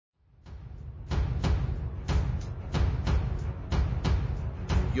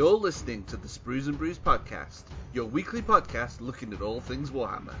You're listening to the Sprues and Brews podcast, your weekly podcast looking at all things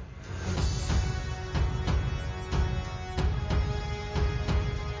Warhammer.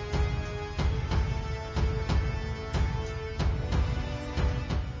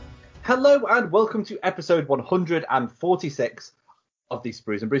 Hello and welcome to episode 146 of the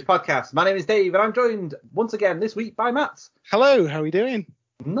Sprues and Brews podcast. My name is Dave and I'm joined once again this week by Matt. Hello, how are we doing?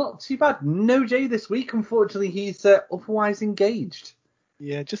 Not too bad. No Jay this week. Unfortunately, he's otherwise engaged.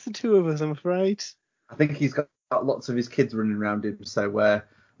 Yeah, just the two of us, I'm afraid. I think he's got lots of his kids running around him, so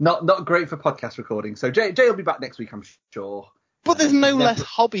not great for podcast recording. So Jay will be back next week, I'm sure. But there's no less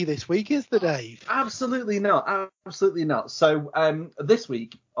hobby this week, is there, Dave? Absolutely not. Absolutely not. So this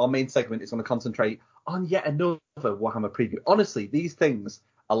week, our main segment is going to concentrate on yet another Warhammer preview. Honestly, these things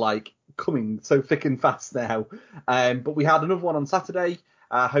are like coming so thick and fast now. But we had another one on Saturday,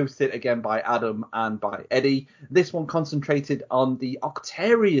 hosted again by Adam and by Eddie. This one concentrated on the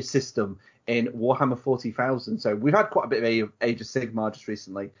Octarius system in Warhammer 40,000. So we've had quite a bit of Age of Sigmar just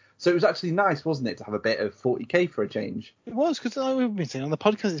recently. So it was actually nice, wasn't it, to have a bit of 40k for a change? It was, because we've been saying on the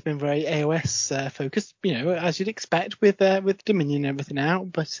podcast it's been very AOS focused, you know, as you'd expect with Dominion and everything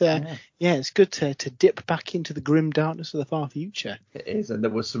out. But yeah, it's good to dip back into the grim darkness of the far future. It is, and there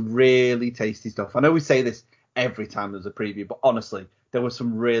was some really tasty stuff. I know we say this every time there's a preview, but honestly, there was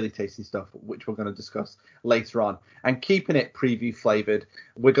some really tasty stuff, which we're going to discuss later on. And keeping it preview flavoured,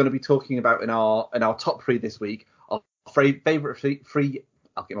 we're going to be talking about in our top three this week, our favourite three.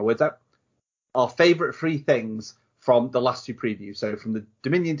 I'll get my words out. Our favourite three things from the last two previews. So from the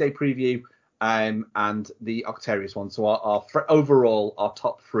Dominion Day preview and the Octarius one. So our overall, our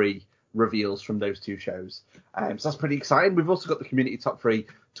top three reveals from those two shows. So that's pretty exciting. We've also got the community top three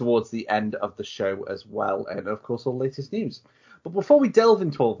towards the end of the show as well. And of course, all the latest news. But before we delve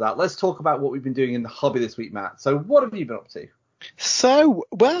into all of that, let's talk about what we've been doing in the hobby this week, Matt. So what have you been up to? So,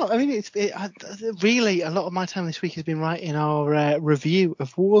 well, I mean, really a lot of my time this week has been writing our review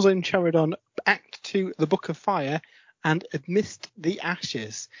of Warzone Charadon Act 2, The Book of Fire, and Amidst the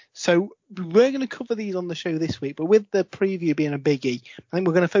Ashes. So we're going to cover these on the show this week, but with the preview being a biggie, I think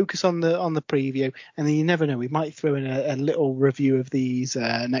we're going to focus on the preview, and then you never know, we might throw in a little review of these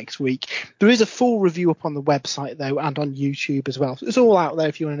next week. There is a full review up on the website though, and on YouTube as well. So it's all out there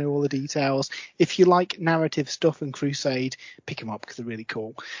if you want to know all the details. If you like narrative stuff and Crusade, pick them up because they're really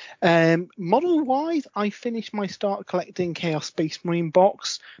cool. Model wise, I finished my Start Collecting Chaos Space Marine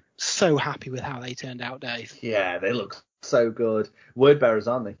box. So happy with how they turned out, Dave. Yeah, they look so good. Word bearers,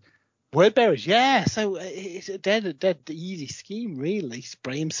 aren't they? Word bearers, yeah. So it's a dead easy scheme, really.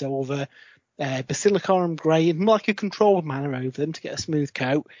 Spray 'em silver, Basilicarum grey, and more like a controlled manner over them to get a smooth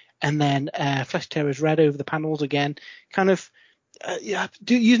coat, and then Flesh Terrors red over the panels again. Kind of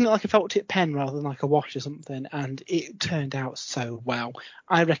using it like a felt tip pen rather than like a wash or something, and it turned out so well.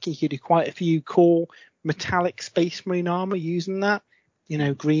 I reckon you could do quite a few cool metallic Space Marine armor using that. You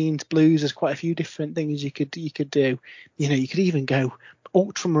know, greens, blues, there's quite a few different things you could do. You know, you could even go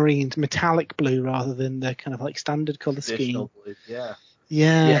ultramarines, metallic blue rather than the kind of like standard colour scheme. Blue, yeah.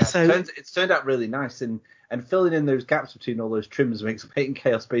 Yeah. So it's turned out really nice, and filling in those gaps between all those trims makes painting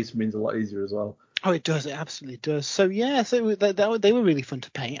Chaos Space Marines a lot easier as well. Oh, it does. It absolutely does. So, yeah, so they were really fun to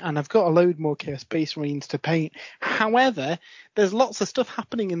paint, and I've got a load more Chaos Space Marines to paint. However, there's lots of stuff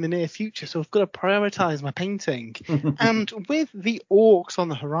happening in the near future, so I've got to prioritise my painting. And with the Orcs on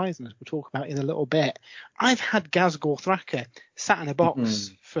the horizon, as we'll talk about in a little bit, I've had Ghazghkull Thraka sat in a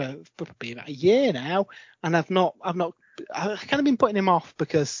box for probably about a year now, and I've kind of been putting him off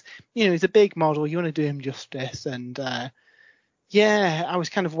because, you know, he's a big model, you want to do him justice, and yeah, I was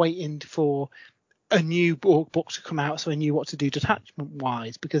kind of waiting for a new book to come out so I knew what to do detachment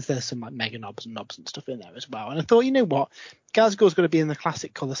wise, because there's some like mega knobs and stuff in there as well. And I thought, you know what, Ghazghkull's got to be in the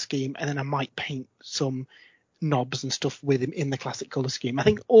classic colour scheme, and then I might paint some knobs and stuff with him in the classic colour scheme. I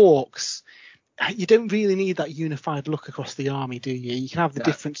think Orcs, you don't really need that unified look across the army, do you? You can have the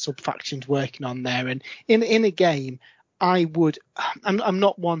different sub-factions working on there, and in a game I'm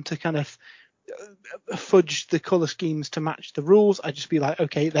not one to kind of fudge the colour schemes to match the rules. I'd just be like,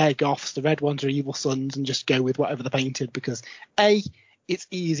 okay, they're Goths, the red ones are Evil Sons, and just go with whatever they're painted, because A, it's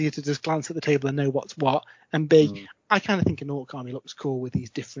easier to just glance at the table and know what's what, and B, I kind of think an Orc army looks cool with these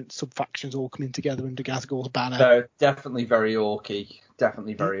different sub-factions all coming together under Ghazghkull's banner. So definitely very orky.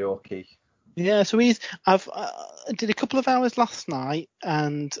 Definitely very orky. Yeah, so I've did a couple of hours last night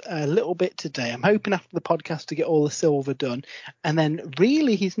and a little bit today. I'm hoping after the podcast to get all the silver done, and then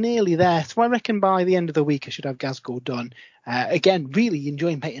really he's nearly there. So I reckon by the end of the week I should have Ghazghkull done. Again, really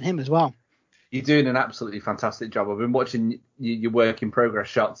enjoying painting him as well. You're doing an absolutely fantastic job. I've been watching your work in progress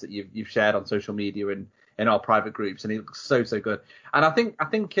shots that you've shared on social media and in our private groups, and he looks so good. And I think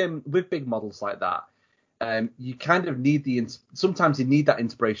with big models like that, you kind of need sometimes you need that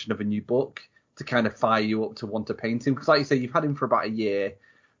inspiration of a new book to kind of fire you up to want to paint him, because like you say, you've had him for about a year,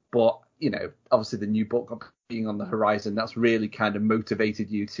 but obviously the new book being on the horizon, that's really kind of motivated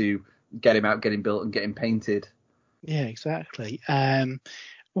you to get him out, get him built, and get him painted. Yeah, exactly.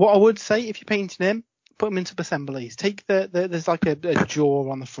 What I would say, if you're painting him, put him into assemblies. Take there's like a jaw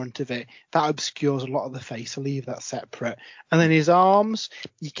on the front of it that obscures a lot of the face, so leave that separate. And then his arms,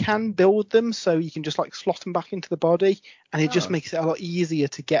 you can build them so you can just like slot them back into the body, and it just makes it a lot easier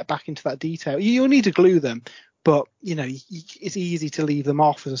to get back into that detail. You'll need to glue them, but it's easy to leave them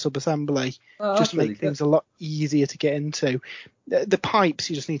off as a sub-assembly, just to make things a lot easier to get into. The pipes,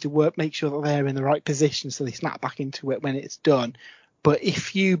 you just need to make sure that they're in the right position so they snap back into it when it's done. But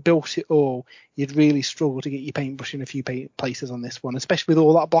if you built it all, you'd really struggle to get your paintbrush in a few places on this one, especially with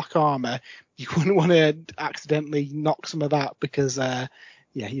all that black armor. You wouldn't want to accidentally knock some of that, because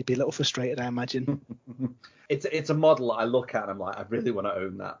you'd be a little frustrated, I imagine. It's a model I look at and I'm like, I really want to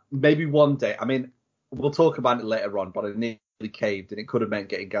own that. Maybe one day. I mean, we'll talk about it later on, but I nearly caved, and it could have meant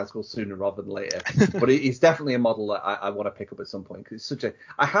getting Gazgul sooner rather than later. But it's definitely a model that I want to pick up at some point, because it's such a.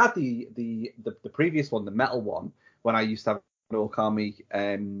 I had the previous one, the metal one, when I used to have Orc Army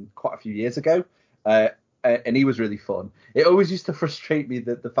quite a few years ago, and he was really fun. It always used to frustrate me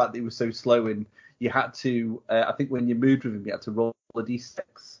that the fact that he was so slow, and you had to I think when you moved with him you had to roll a d6,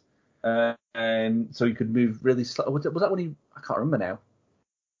 and so you could move really slow. Was that when he? I can't remember now.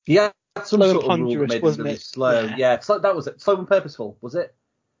 Yeah, some Slow sort and of rule that made ponderous, him really wasn't it? slow. Yeah, so that was it. Slow and purposeful, was it?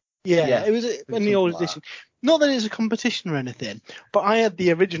 Yeah, it was in the old edition. Not that it's a competition or anything, but I had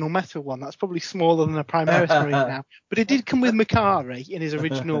the original metal one. That's probably smaller than a Primaris Marine now. But it did come with Makari in his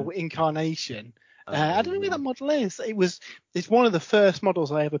original incarnation. I don't know where that model is. It's one of the first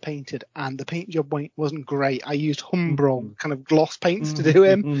models I ever painted, and the paint job wasn't great. I used Humbrol kind of gloss paints to do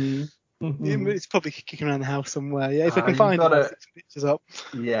him. It's probably kicking around the house somewhere. Yeah, if I can find it, I'll stick some pictures up.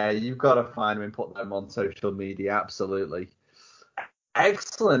 Yeah, you've got to find them and put them on social media. Absolutely.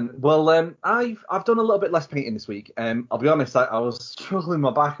 Excellent. Well, I've done a little bit less painting this week. I'll be honest, I was struggling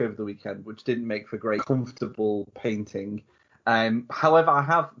my back over the weekend, which didn't make for great, comfortable painting. However, I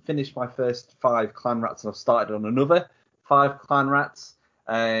have finished my first 5 clan rats, and I've started on another 5 clan rats.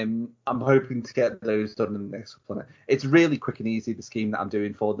 I'm hoping to get those done in the next couple of nights. It's really quick and easy, the scheme that I'm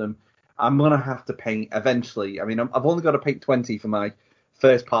doing for them. I'm going to have to paint eventually. I mean, I've only got to paint 20 for my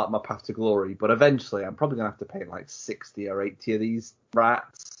first part of my Path to Glory, but eventually I'm probably going to have to paint like 60 or 80 of these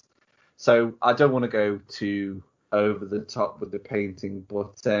rats. So I don't want to go too over the top with the painting,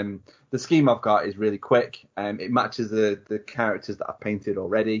 but the scheme I've got is really quick. It matches the characters that I've painted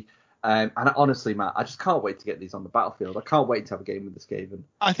already. And honestly, Matt, I just can't wait to get these on the battlefield. I can't wait to have a game with the Skaven.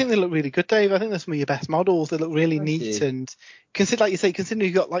 I think they look really good, Dave. I think they're some of your best models. They look really neat, and like you say, considering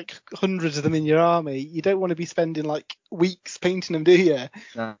you've got like hundreds of them in your army, you don't want to be spending like weeks painting them, do you?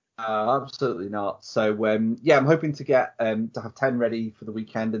 No, absolutely not. So I'm hoping to get to have 10 ready for the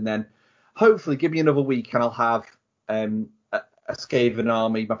weekend, and then hopefully give me another week and I'll have a Skaven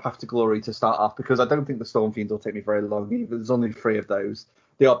army, my Path to Glory, to start off, because I don't think the Storm Fiends will take me very long either. There's only 3 of those.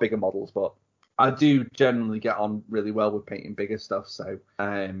 They are bigger models, but I do generally get on really well with painting bigger stuff, so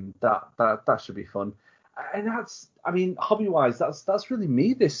that should be fun. And hobby-wise, that's really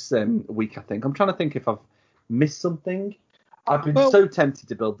me this week, I think. I'm trying to think if I've missed something. I've been so tempted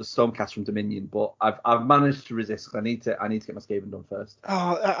to build the Stormcast from Dominion, but I've managed to resist. I need to get my Skaven done first.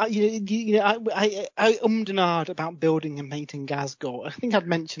 I ummed and ahed about building and painting Gazgul. I think I'd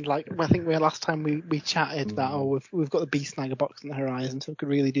mentioned, I think last time we chatted that we've got the Beast Snagger box on the horizon, so we could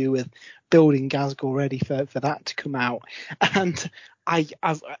really do with building Gazgul ready for that to come out. And I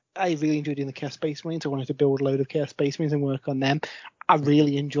really enjoyed doing the Chaos Space Marines. I wanted to build a load of Chaos Space Marines and work on them. I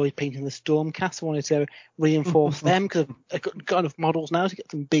really enjoyed painting the Stormcast. I wanted to reinforce them because I've got enough models now to get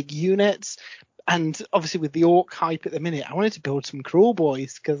some big units. And obviously with the Orc hype at the minute, I wanted to build some Crawl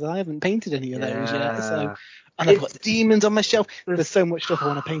Boys because I haven't painted any of those yet. So, and I've got demons on my shelf. There's so much stuff I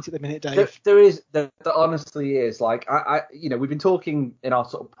want to paint at the minute, Dave. There honestly is. Like we've been talking in our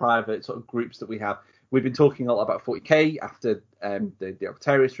sort of private sort of groups that we have. We've been talking a lot about 40k after the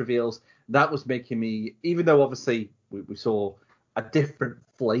Octarius reveals. That was making me, even though obviously we saw a different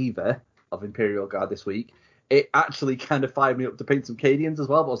flavour of Imperial Guard this week, it actually kind of fired me up to paint some Cadians as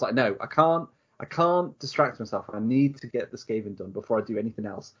well. But I was like, no, I can't distract myself. I need to get the Skaven done before I do anything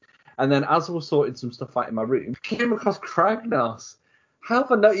else. And then as I was sorting some stuff out in my room, I came across Kragnos. how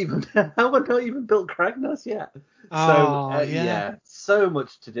have I not even built Kragnos yet? So Oh, yeah. yeah, so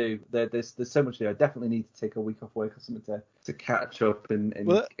much to do. There's so much to do. I definitely need to take a week off work or something to catch up and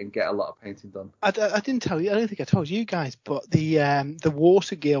Well, get a lot of painting done. I didn't tell you. I don't think I told you guys, but the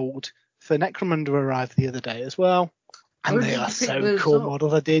Water Guild for Necromunda arrived the other day as well, Oh, and they did are you pick so those cool up?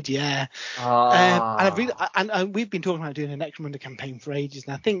 models. I did, yeah. And I've really, Ah, and we've been talking about doing a Necromunda campaign for ages,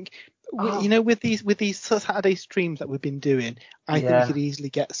 and I think oh, with these Saturday streams that we've been doing, I think we yeah, could easily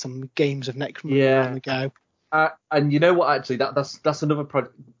get some games of Necromunda on yeah. the go. And you know what? Actually, that's another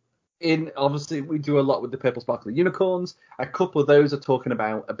project. Obviously we do a lot with the purple sparkly unicorns. A couple of those are talking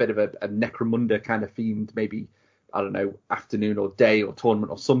about a bit of a Necromunda kind of themed, maybe I don't know, afternoon or day or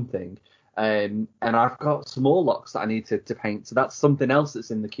tournament or something. And I've got some more locks that I need to paint. So that's something else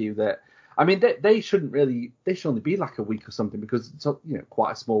that's in the queue. That I mean, they should only be like a week or something because it's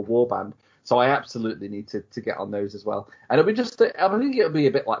quite a small warband. So I absolutely need to get on those as well. And it'll be I think it'll be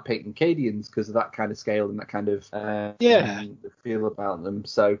a bit like painting Cadians because of that kind of scale and that kind of Yeah. feel about them.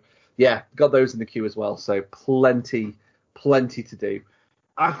 So yeah, got those in the queue as well. So plenty to do.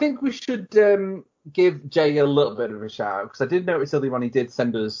 I think we should give Jay a little bit of a shout out because I did notice earlier on he did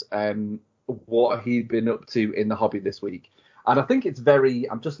send us what he'd been up to in the hobby this week. And I think it's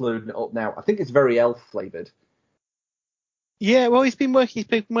I'm just loading it up now. I think it's very elf flavored. Yeah, well, he's been working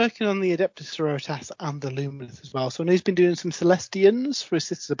on the Adeptus Sororitas and the Lumineth as well. So I know he's been doing some Celestians for his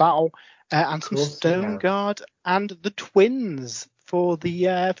Sisters of Battle, and Of some course he Stone has. Guard and the Twins for the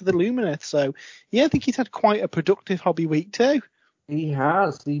Lumineth. So yeah, I think he's had quite a productive hobby week too. He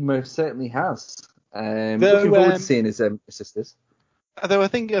has. He most certainly has. Looking Though forward to seeing his sisters. Although I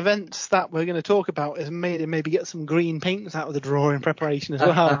think events that we're going to talk about has made him maybe get some green paints out of the drawer in preparation as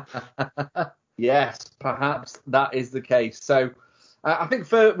well. Yes, perhaps that is the case. So I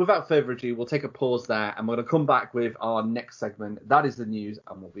think without further ado, we'll take a pause there and we're going to come back with our next segment. That is the news,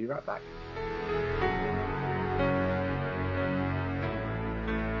 and we'll be right back.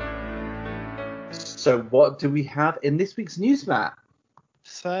 So what do we have in this week's news, Matt?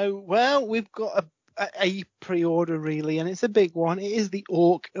 So, well, we've got a pre-order really, and it's a big one. It is the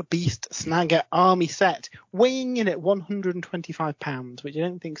Orc Beast Snagger Army Set, weighing in at £125, which I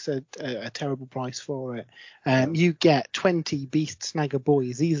don't think's a terrible price for it. You get 20 Beast Snagger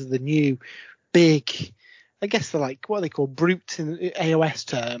boys. These are the new big, I guess they're like what they call brutes in AOS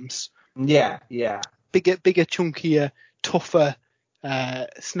terms. Yeah. Bigger, chunkier, tougher,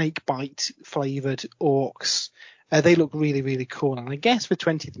 snake bite flavored orcs. They look really, really cool. And I guess for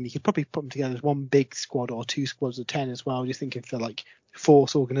 20 of them, you could probably put them together as one big squad or two squads of 10 as well, just thinking for like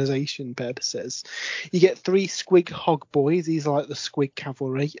force organization purposes. You get 3 Squig Hog Boys. These are like the Squig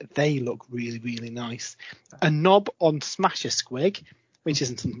Cavalry. They look really, really nice. A Knob on Smasher Squig, which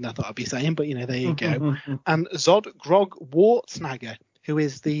isn't something I thought I'd be saying, but there you go. And Zod Grog Wart Snagger, who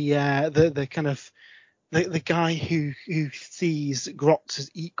is the kind of the guy who sees grots as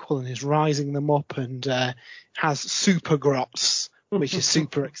equal and is rising them up and has super grots, which is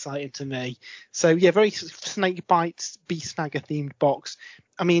super exciting to me. So yeah, very snake bites, beast snagger themed box.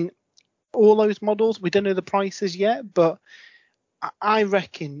 I mean, all those models, we don't know the prices yet, but I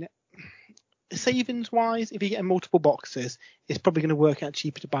reckon savings wise, if you get multiple boxes, it's probably going to work out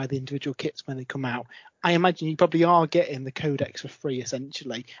cheaper to buy the individual kits when they come out. I imagine you probably are getting the codex for free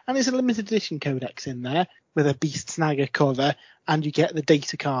essentially, and there's a limited edition codex in there with a Beast Snagger cover, and you get the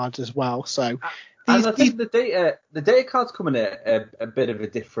data cards as well. So, and I think the data cards come in a bit of a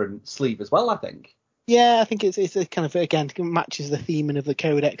different sleeve as well. I think. Yeah, I think it's a kind of, again, matches the theming of the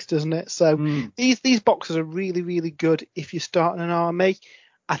codex, doesn't it? So these boxes are really, really good if you're starting an army.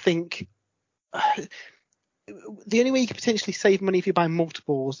 I think the only way you can potentially save money if you buy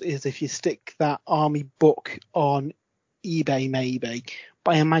multiples is if you stick that army book on eBay, maybe.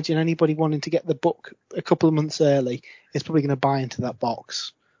 But I imagine anybody wanting to get the book a couple of months early is probably going to buy into that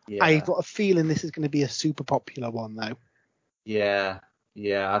box. Yeah. I've got a feeling this is going to be a super popular one, though. Yeah.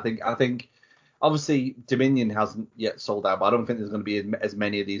 I think obviously Dominion hasn't yet sold out, but I don't think there's going to be as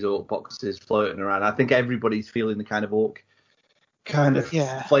many of these orc boxes floating around. I think everybody's feeling the kind of orc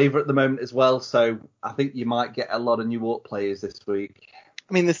flavor at the moment as well. So I think you might get a lot of new orc players this week.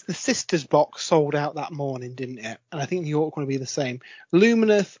 I mean, the Sisters box sold out that morning, didn't it? And I think the Orc one will be the same.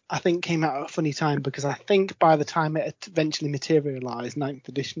 Lumineth, I think, came out at a funny time because I think by the time it eventually materialised, 9th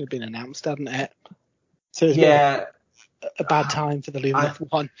edition had been announced, hadn't it? So it was a bad time for the Lumineth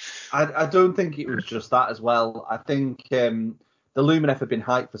one. I don't think it was just that as well. I think the Lumineth had been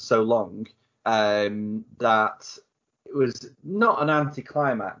hyped for so long that it was not an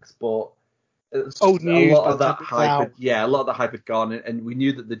anticlimax, but Old news, a lot by of the that time hype had gone, and we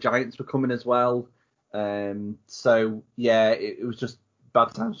knew that the Giants were coming as well. So yeah, it was just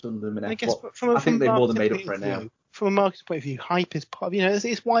bad times for Lumineth. I guess but from I think a they've more than marketing made up for it point of now. view, from a marketing point of view, hype is part of,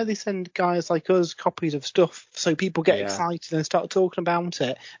 it's why they send guys like us copies of stuff so people get excited and start talking about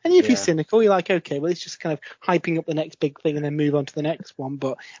it. And if you're cynical, you're like, okay, well, it's just kind of hyping up the next big thing and then move on to the next one.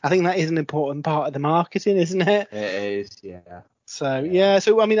 But I think that is an important part of the marketing, isn't it? It is, yeah. So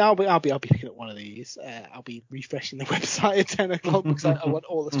so I mean, I'll be picking up one of these. I'll be refreshing the website at 10 o'clock because I want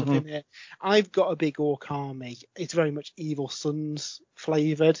all the stuff in here. I've got a big orc army. It's very much Evil Sons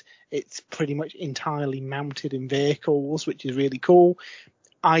flavoured. It's pretty much entirely mounted in vehicles, which is really cool.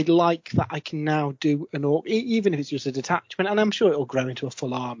 I like that I can now do an orc, even if it's just a detachment, and I'm sure it'll grow into a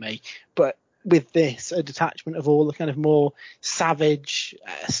full army. But with this, a detachment of all the kind of more savage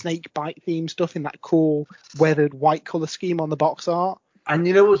snake bite themed stuff in that cool weathered white colour scheme on the box art. And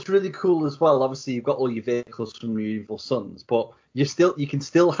you know what's really cool as well? Obviously, you've got all your vehicles from your Evil Sons, but you can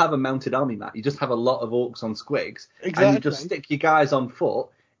still have a mounted army, Matt. You just have a lot of orcs on squigs, and you just stick your guys on foot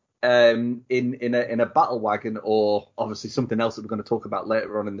in a battle wagon, or obviously something else that we're going to talk about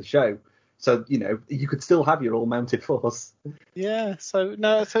later on in the show. So, you could still have your all-mounted force. Yeah,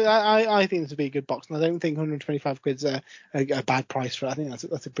 I think this would be a good box, and I don't think 125 quid's a bad price for it. I think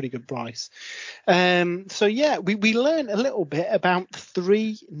that's a pretty good price. We learned a little bit about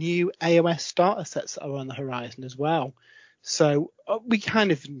 3 new AOS starter sets that are on the horizon as well. So we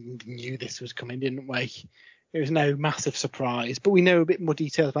kind of knew this was coming, didn't we? It was no massive surprise, but we know a bit more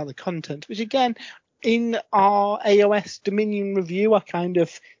details about the content, which again, in our AOS Dominion review, I kind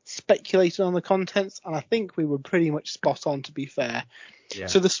of speculated on the contents, and I think we were pretty much spot on, to be fair. Yeah.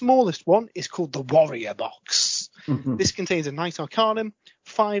 So the smallest one is called the Warrior Box. This contains a Knight Arcanum,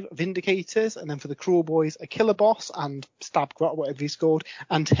 5 Vindicators, and then for the Cruel Boys, a Killer Boss and Stab Grot, whatever he's called,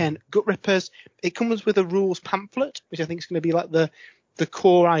 and 10 Gut Rippers. It comes with a rules pamphlet, which I think is going to be like the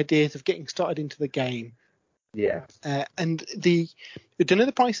core ideas of getting started into the game. Yeah. And we don't know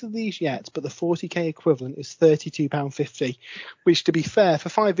the price of these yet, but the 40k equivalent is £32.50, which, to be fair, for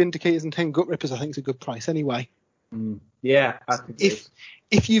 5 Vindicators and 10 Gut Rippers, I think is a good price anyway. Yeah, I think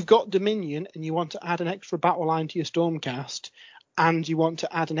if you've got Dominion and you want to add an extra battle line to your Stormcast, and you want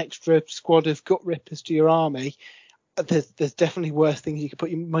to add an extra squad of Gut Rippers to your army, there's definitely worse things you could put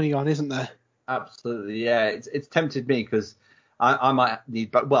your money on, isn't there? Absolutely, yeah. It's tempted me because I might need,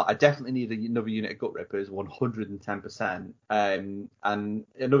 but I definitely need another unit of Gut Rippers, 110%, and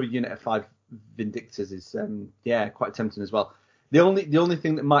another unit of 5 Vindictors is quite tempting as well. The only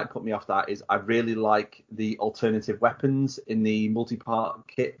thing that might put me off that is I really like the alternative weapons in the multi-part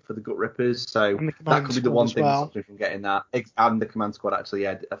kit for the Gut Rippers, so that could be the one thing that stops me from getting that. And the command squad, actually,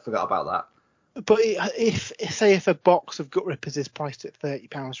 yeah, I forgot about that. But if a box of Gut Rippers is priced at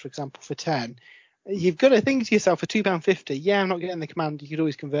 £30, for example, for 10. You've got to think to yourself, for £2.50, yeah, I'm not getting the command. You could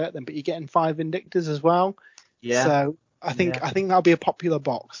always convert them, but you're getting 5 Vindictors as well. Yeah. So I think that'll be a popular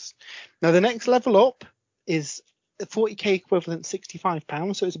box. Now the next level up is 40k equivalent,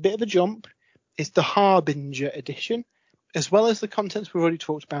 £65. So it's a bit of a jump. It's the Harbinger edition, as well as the contents we've already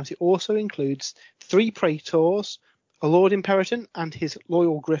talked about. It also includes 3 Praetors, a Lord Imperator and his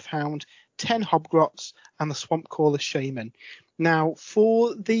loyal Gryph-hound, 10 Hobgrots, and the Swampcaller Shaman. Now,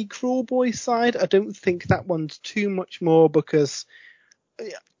 for the Cruel Boy side, I don't think that one's too much more, because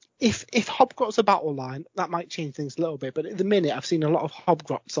if Hobgrot's a battle line, that might change things a little bit. But at the minute, I've seen a lot of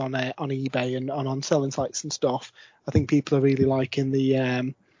Hobgrots on eBay and on selling sites and stuff. I think people are really liking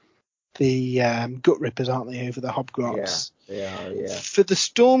the Gut Rippers, aren't they, over the Hobgrots? Yeah. For the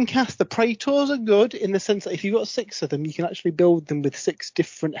Stormcast, the Praetors are good in the sense that if you've got 6 of them, you can actually build them with 6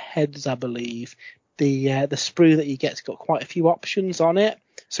 different heads, I believe. The sprue that you get's got quite a few options on it,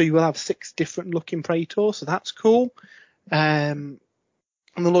 so you will have 6 different looking Praetors, so that's cool. And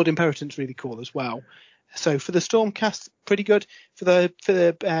the Lord Imperator's really cool as well. So for the Stormcast, pretty good. For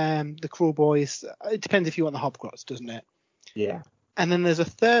the Cruel Boys, it depends if you want the Hobgrots, doesn't it? Yeah. And then there's a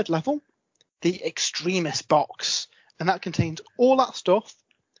third level, the Extremist box, and that contains all that stuff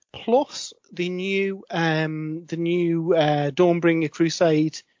plus the new Dawnbringer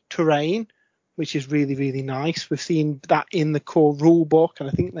Crusade terrain, which is really, really nice. We've seen that in the core rule book, and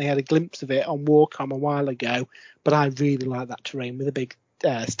I think they had a glimpse of it on Warcom a while ago, but I really like that terrain with a big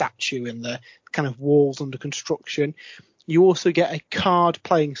statue and the kind of walls under construction. You also get a card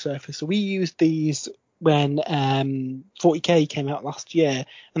playing surface. So we used these when 40k came out last year,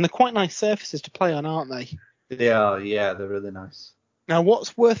 and they're quite nice surfaces to play on, aren't they? They are, yeah, they're really nice. Now,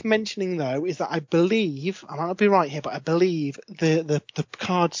 what's worth mentioning, though, is that I believe, I might not be right here, but I believe the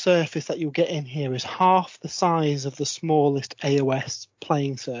card surface that you'll get in here is half the size of the smallest AOS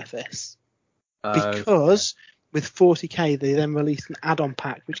playing surface. Because with 40k, they then released an add-on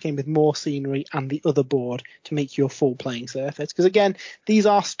pack which came with more scenery and the other board to make your full playing surface. Because again, these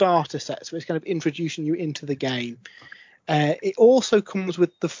are starter sets, which kind of introducing you into the game. It also comes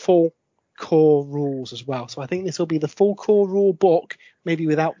with the full core rules as well. So I think this will be the full core rule book, maybe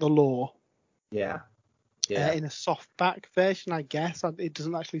without the lore. Yeah. In a softback version, I guess. It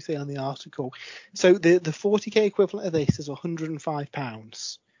doesn't actually say on the article. So the 40k equivalent of this is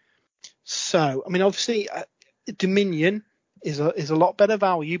 £105. So, I mean, obviously, Dominion is a lot better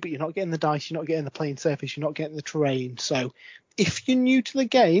value, but you're not getting the dice, you're not getting the playing surface, you're not getting the terrain. So if you're new to the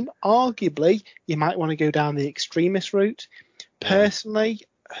game, arguably, you might want to go down the extremist route. Personally,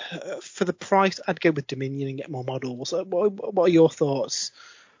 for the price, I'd go with Dominion and get more models. What are your thoughts?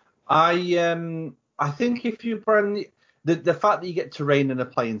 I think if you brand the fact that you get terrain and a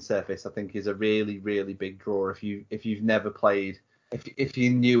playing surface, I think is a really, really big draw. If you've never played, if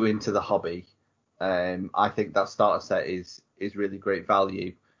you're new into the hobby, I think that starter set is really great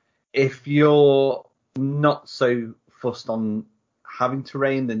value. If you're not so fussed on having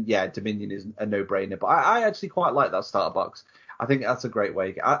terrain, then yeah, Dominion is a no-brainer. But I actually quite like that starter box. I think that's a great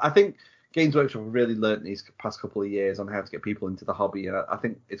way. I think Games Workshop have really learnt these past couple of years on how to get people into the hobby, and I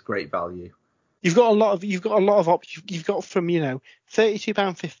think it's great value. You've got a lot of options. You've got from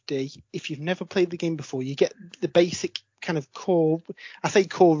 £32.50. If you've never played the game before, you get the basic kind of core. I say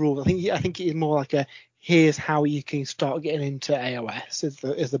core rules. I think it is more like here's how you can start getting into AOS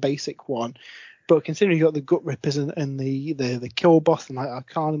is the basic one. But considering you've got the Gut Rippers and the Kill Boss and like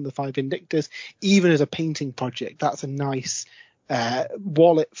Arcana and the 5 Vindictors, even as a painting project, that's a nice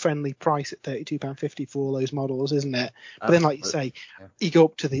wallet-friendly price at £32.50 for all those models, isn't it? But then, like you say, you go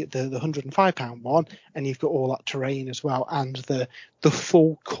up to the £105 one, and you've got all that terrain as well, and the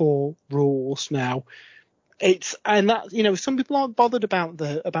full core rules now. And that, some people aren't bothered about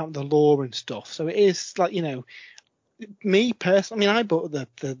the lore and stuff. So it is like, me personally, I bought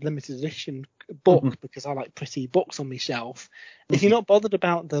the limited edition book because I like pretty books on my shelf. If you're not bothered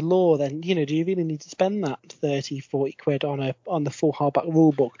about the lore, then do you really need to spend that 30-40 quid on the full hardback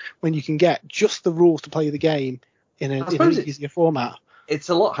rule book when you can get just the rules to play the game in an easier format? It's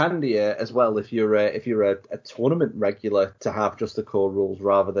a lot handier as well if you're a tournament regular to have just the core rules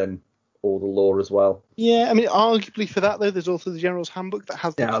rather than all the lore as well. Yeah, I mean, arguably for that though, there's also the General's Handbook that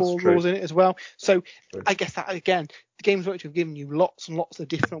has the core rules in it as well. So I guess that again, the Games Workshop have given you lots and lots of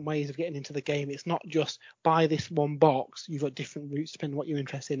different ways of getting into the game. It's not just buy this one box. You've got different routes depending on what you're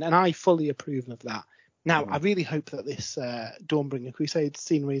interested in, and I fully approve of that. Now, I really hope that this Dawnbringer Crusade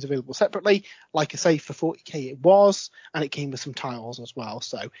scenery is available separately. Like I say, for 40k it was, and it came with some tiles as well.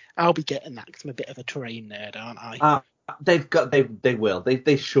 So I'll be getting that because I'm a bit of a terrain nerd, aren't I? They will.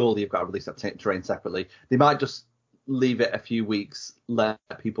 They surely have got to release that terrain separately. They might just leave it a few weeks, let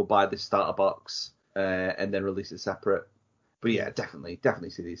people buy this starter box, and then release it separate. But yeah, definitely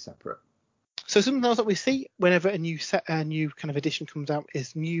see these separate. So something else that we see whenever a new kind of edition comes out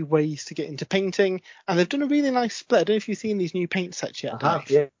is new ways to get into painting, and they've done a really nice split. I don't know if you've seen these new paint sets yet,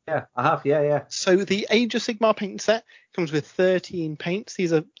 Dave. I have, yeah. So the Age of Sigmar paint set comes with 13 paints.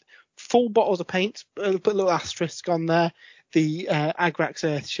 These are full bottles of paint, put a little asterisk on there. The Agrax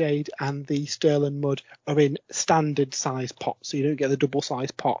Earthshade and the Sterling Mud are in standard size pots, so you don't get the double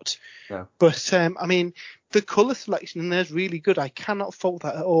size pot. No. But I mean, the colour selection in there is really good. I cannot fault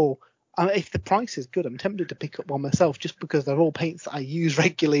that at all. If the price is good, I'm tempted to pick up one myself just because they're all paints that I use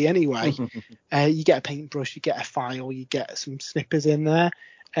regularly anyway. You get a paintbrush, you get a file, you get some snippers in there.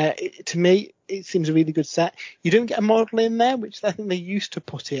 To me, it seems a really good set. You don't get a model in there, which I think they used to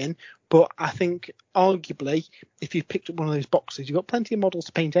put in, but I think arguably, if you picked up one of those boxes, you've got plenty of models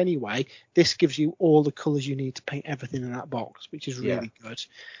to paint anyway. This gives you all the colours you need to paint everything in that box, which is really good.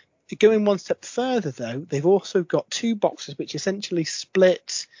 Going one step further, though, they've also got 2 boxes which essentially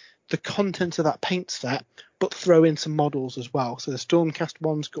split the content of that paint set, but throw in some models as well. So the Stormcast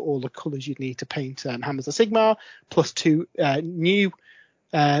one's got all the colours you'd need to paint Hammers of Sigmar, plus 2 new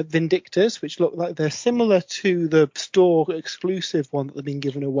Vindictors, which look like they're similar to the store exclusive one that they've been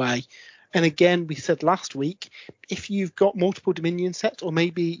given away. And again, we said last week, if you've got multiple Dominion sets, or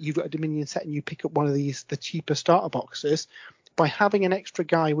maybe you've got a Dominion set and you pick up one of these, the cheaper starter boxes, by having an extra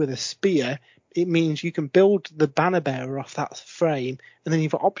guy with a spear, it means you can build the banner bearer off that frame, and then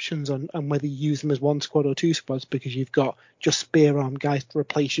you've got options on whether you use them as 1 squad or 2 squads, because you've got just spear arm guys to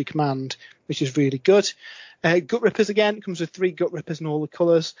replace your command, which is really good. Gut Rippers again comes with 3 Gut Rippers in all the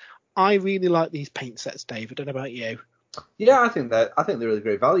colours. I really like these paint sets, Dave. I don't know about you. Yeah, I think they're really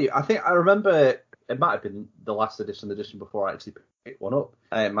great value. I remember it might have been the last edition before I actually picked one up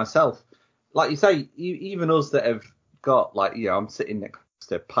myself. Like you say, even us that have got I'm sitting next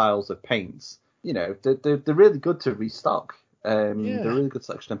to piles of paints. they're really good to restock. They're a Yeah. really good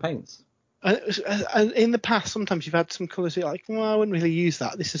selection of paints. And in the past, sometimes you've had some colours you're like, well, I wouldn't really use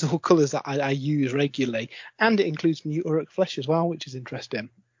that. This is all colours that I use regularly. And it includes new Uruk flesh as well, which is interesting.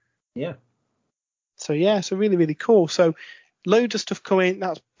 Yeah. So, yeah, so really, really cool. So, loads of stuff coming.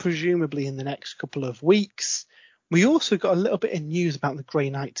 That's presumably in the next couple of weeks. We also got a little bit of news about the Grey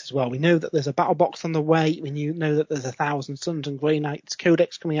Knights as well. We know that there's a battle box on the way. We know that there's 1,000 Suns and Grey Knights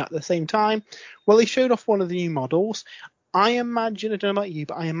Codex coming out at the same time. Well, they showed off one of the new models. I imagine, I don't know about you,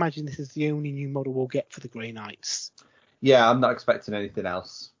 but I imagine this is the only new model we'll get for the Grey Knights. Yeah, I'm not expecting anything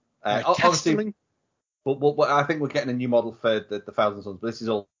else. Obviously, but I think we're getting a new model for the Thousand Suns, but this is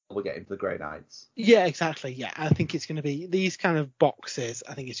all we're getting for the Grey Knights. Yeah, exactly. Yeah, I think it's going to be these kind of boxes.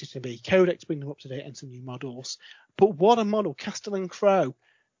 I think it's just going to be Codex, bring them up to date, and some new models. But what a model! Castellan Crow,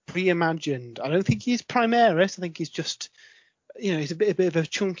 reimagined. I don't think he's Primaris. I think he's just, he's a bit of a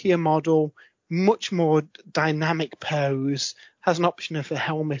chunkier model, much more dynamic pose. Has an option of a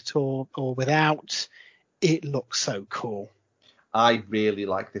helmet or without. It looks so cool. I really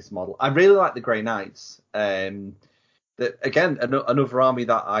like this model. I really like the Grey Knights. That again, another army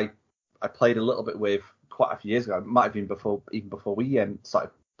that I played a little bit with quite a few years ago. It might have been before we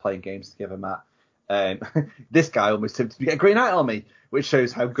started playing games together, Matt. This guy almost tempted me to get a Grey Knight army, which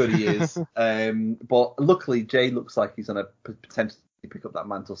shows how good he is. But luckily, Jay looks like he's going to potentially pick up that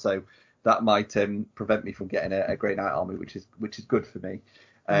mantle, so that might prevent me from getting a Grey Knight army, which is good for me.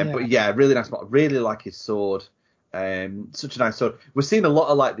 But yeah, really nice model. Really like his sword. Such a nice sword. We're seeing a lot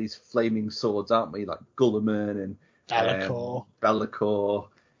of like these flaming swords, aren't we? Like Gulliman and Be'lakor.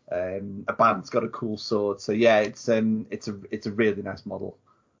 Abaddon's got a cool sword. So yeah, it's a really nice model.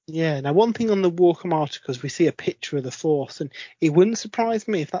 Yeah. Now, one thing on the Warhammer articles, we see a picture of the Force, and it wouldn't surprise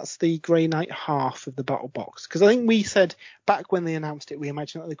me if that's the Grey Knight half of the battle box, because I think we said back when they announced it, we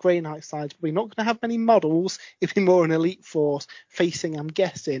imagined that the Grey Knight side we're not going to have many models. It'd be more an elite force facing, I'm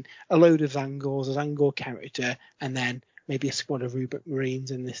guessing, a load of Zangors, a Zangor character, and then maybe a squad of Rubik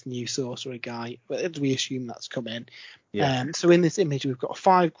Marines and this new sorcerer guy. But we assume that's coming. Yeah. So in this image, we've got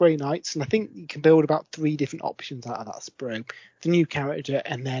 5 Grey Knights, and I think you can build about 3 different options out of that sprue. The new character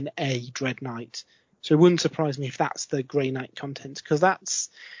and then a Dread Knight. So it wouldn't surprise me if that's the Grey Knight content, because that's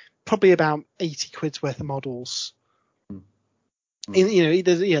probably about 80 quid's worth of models.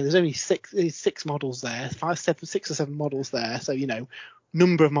 There's only six models there, 6 or 7 models there. So,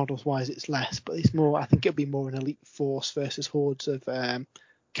 number of models wise, it's less, but it's more. I think it'll be more an elite force versus hordes of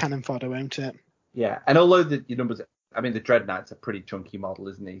cannon fodder, won't it? Yeah, and although the numbers, I mean, the Dread Knight's a pretty chunky model,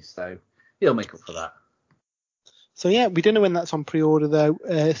 isn't he? So he'll make up for that. So yeah, we don't know when that's on pre-order though.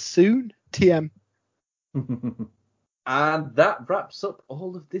 Soon, TM. And that wraps up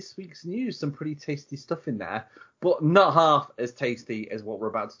all of this week's news. Some pretty tasty stuff in there, but not half as tasty as what we're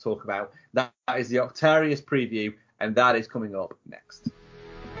about to talk about. That is the Octarius preview, and that is coming up next.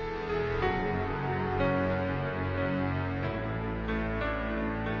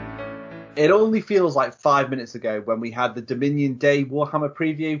 It only feels like 5 minutes ago when we had the Dominion Day Warhammer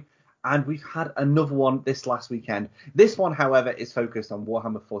preview, and we've had another one this last weekend. This one, however, is focused on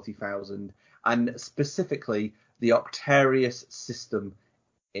Warhammer 40,000, and specifically the Octarius system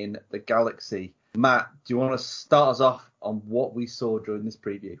in the galaxy. Matt, do you want to start us off on what we saw during this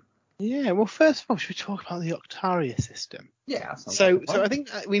preview? Yeah, well, first of all, should we talk about the Octarius system? Yeah. So I think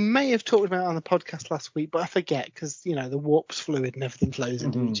we may have talked about it on the podcast last week, but I forget because, the warp's fluid and everything flows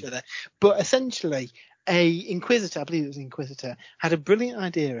into each other. But essentially, a Inquisitor, I believe it was Inquisitor, had a brilliant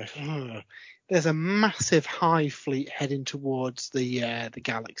idea of, there's a massive hive fleet heading towards the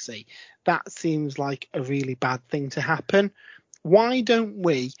galaxy. That seems like a really bad thing to happen. Why don't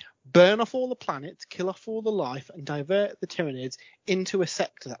we burn off all the planets, kill off all the life, and divert the Tyranids into a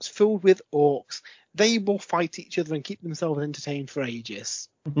sector that's filled with orcs? They will fight each other and keep themselves entertained for ages.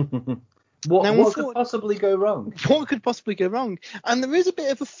 What could possibly go wrong? What could possibly go wrong? And there is a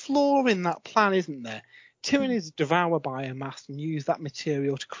bit of a flaw in that plan, isn't there? Tyranids devour biomass and use that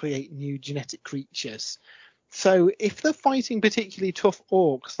material to create new genetic creatures. So if they're fighting particularly tough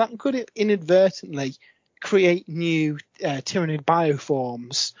orcs, that could inadvertently create new Tyranid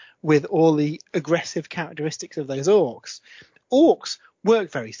bioforms with all the aggressive characteristics of those orcs. Orcs work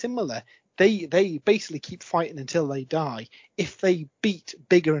very similar. They basically keep fighting until they die. If they beat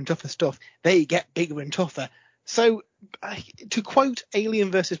bigger and tougher stuff, they get bigger and tougher. So, to quote Alien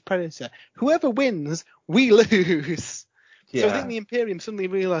versus Predator, whoever wins, we lose. Yeah. So I think the Imperium suddenly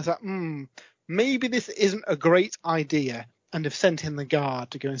realised that maybe this isn't a great idea, and have sent in the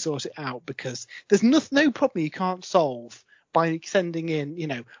guard to go and sort it out, because there's no problem you can't solve by sending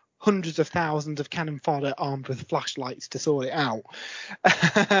in, hundreds of thousands of cannon fodder armed with flashlights to sort it out.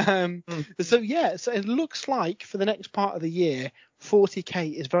 So it looks like for the next part of the year,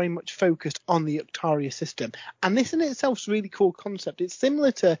 40k is very much focused on the Octarius system. And this in itself is a really cool concept. It's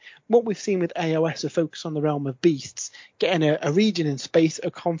similar to what we've seen with AOS, a focus on the realm of beasts, getting a region in space,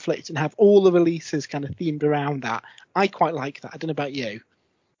 a conflict, and have all the releases kind of themed around that. I quite like that. I don't know about you.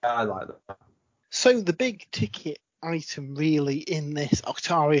 I like that. So the big ticket item really in this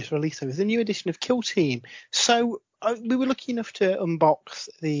Octarius release though is the new edition of Kill Team. So we were lucky enough to unbox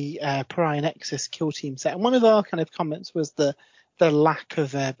the Pariah Nexus Kill Team set, and one of our kind of comments was the lack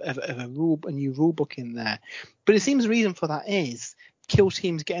of a new rule book in there. But it seems the reason for that is Kill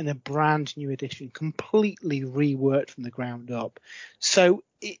Team's getting a brand new edition, completely reworked from the ground up. So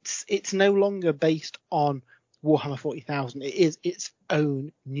it's no longer based on Warhammer 40,000. It is its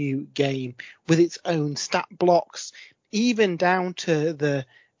own new game with its own stat blocks, even down to the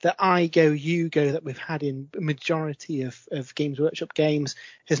I go, you go that we've had in a majority of Games Workshop games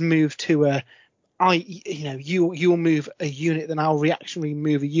has moved to you'll move a unit, then I'll reactionary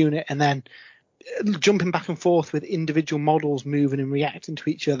move a unit, and then jumping back and forth with individual models moving and reacting to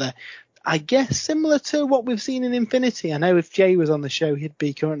each other. I guess similar to what we've seen in Infinity. I know if Jay was on the show, he'd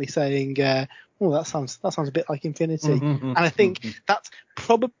be currently saying, that sounds a bit like Infinity. And I think that's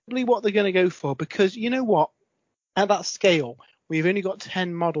probably what they're going to go for, because you know what? At that scale, we've only got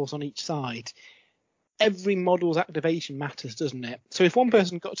 10 models on each side. Every model's activation matters, doesn't it? So if one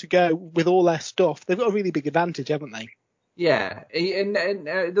person got to go with all their stuff, they've got a really big advantage, haven't they? Yeah, and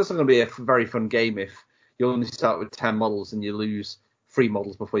it's not going to be a very fun game if you only start with 10 models and you lose 3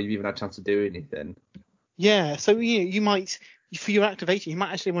 models before you've even had a chance to do anything. Yeah, so you might, for your activation, you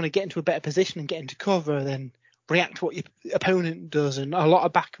might actually want to get into a better position and get into cover, then react to what your opponent does, and a lot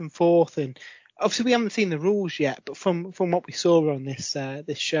of back and forth. And obviously we haven't seen the rules yet, but from what we saw on this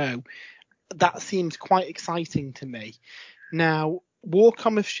show, that seems quite exciting to me. Now,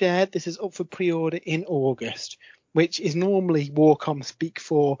 Warcom have shared this is up for pre-order in August, which is normally Warcom speak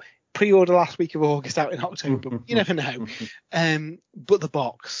for pre-order last week of August, out in October. You never know. But the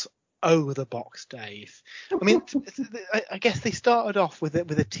box, Dave. I mean, I guess they started off with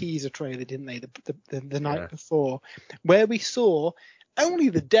a teaser trailer, didn't they? The night before, where we saw only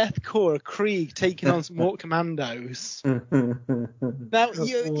the Death Corps Krieg taking on some Orc Commandos. Now,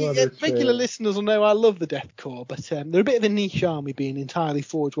 regular listeners will know I love the Death Corps, but they're a bit of a niche army, being entirely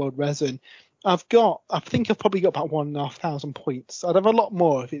Forge World resin. I think I've probably got about 1,500 points. I'd have a lot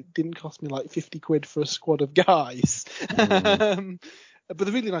more if it didn't cost me like 50 quid for a squad of guys. But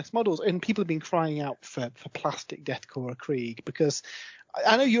they're really nice models, and people have been crying out for plastic Death Corps Krieg, because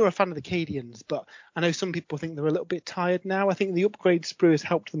I know you're a fan of the Cadians, but I know some people think they're a little bit tired now. I think the upgrade sprue has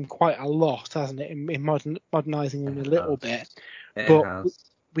helped them quite a lot, hasn't it, in modernising them a little bit. But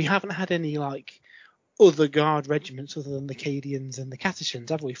we haven't had any other guard regiments other than the Cadians and the Catachans,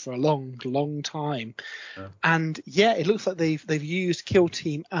 have we, for a long, long time? And it looks like they've used Kill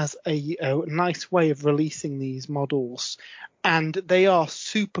Team as a nice way of releasing these models, and they are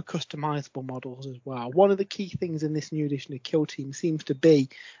super customizable models as well. One of the key things in this new edition of Kill Team seems to be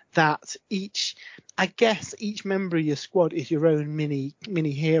that each member of your squad is your own mini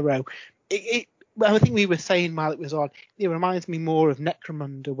hero. I think we were saying while it was on, it reminds me more of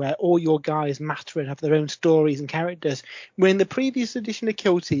Necromunda, where all your guys matter and have their own stories and characters. Where in the previous edition of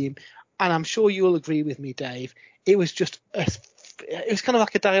Kill Team, and I'm sure you'll agree with me, Dave, it was just it was kind of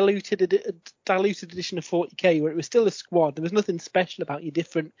like a diluted edition of 40k, where it was still a squad. There was nothing special about your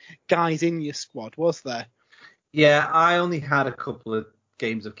different guys in your squad, was there? Yeah, I only had a couple of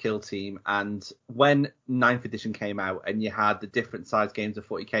games of Kill Team, and when 9th edition came out and you had the different size games of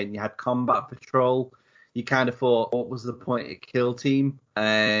 40k and you had Combat Patrol, you kind of thought, what was the point of Kill Team?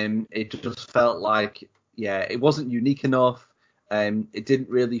 It just felt like, it wasn't unique enough. It didn't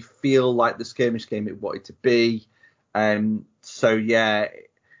really feel like the skirmish game it wanted to be. So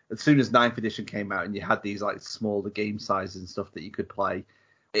as soon as 9th edition came out and you had these smaller game sizes and stuff that you could play,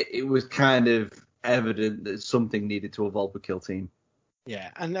 it was kind of evident that something needed to evolve with Kill Team.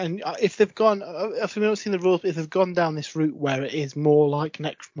 Yeah, and if they've gone, if we've not seen the rules, but if they've gone down this route where it is more like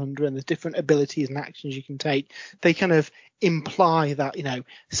Necromunda and there's different abilities and actions you can take, they kind of imply that,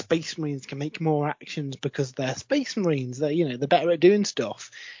 Space Marines can make more actions because they're Space Marines. They're better at doing stuff.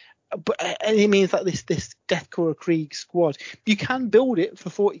 But it means that this Death Corps Krieg squad, you can build it for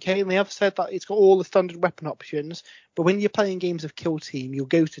 40k, and they have said that it's got all the standard weapon options. But when you're playing games of Kill Team, you'll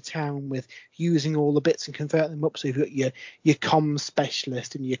go to town with using all the bits and convert them up. So you've got your comm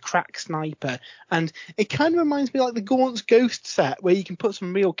specialist and your crack sniper, and it kind of reminds me like the Gaunt's Ghost set, where you can put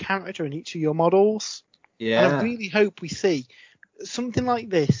some real character in each of your models. Yeah. And I really hope we see something like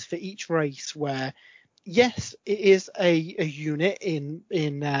this for each race where, yes, it is a unit in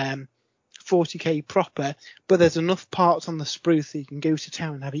 40k proper, but there's enough parts on the sprue so you can go to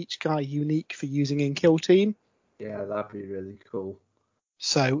town and have each guy unique for using in kill team. Yeah, that'd be really cool.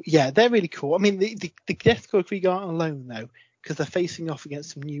 So yeah, they're really cool. I mean, the Deathcore Krieg aren't alone though, because they're facing off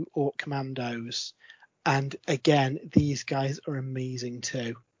against some new Orc commandos, and again, these guys are amazing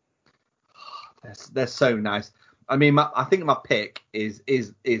too. They're so nice. I mean, I think my pick is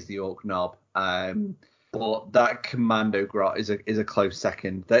the Orc Knob. But that Commando Grot is a close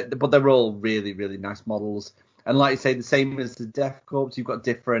second. But they're all really, really nice models. And like you say, the same as the Death Corps, you've got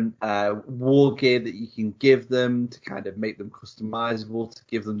different war gear that you can give them to kind of make them customizable, to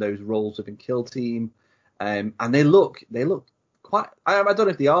give them those roles within Kill Team. And they look quite. I don't know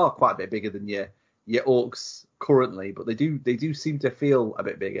if they are quite a bit bigger than your Orcs currently, but they do seem to feel a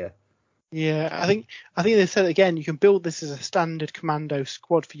bit bigger. Yeah, I think they said again, you can build this as a standard commando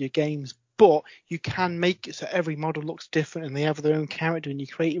squad for your games, but you can make it so every model looks different and they have their own character and you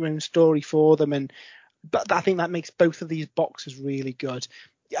create your own story for them. But I think that makes both of these boxes really good.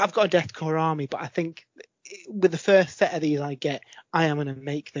 I've got a Deathcore army, but I think with the first set of these I am going to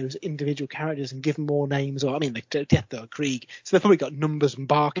make those individual characters and give them more names. Or I mean, the Deathcore Krieg, so they've probably got numbers and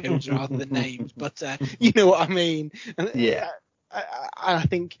barcodes rather than names. But you know what I mean? And, yeah. I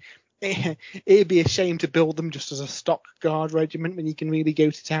think it'd be a shame to build them just as a stock guard regiment when you can really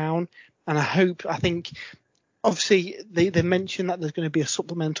go to town. And I think obviously they mentioned that there's going to be a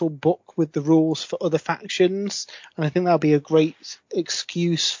supplemental book with the rules for other factions, and I think that'll be a great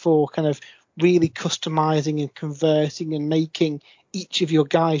excuse for kind of really customizing and converting and making each of your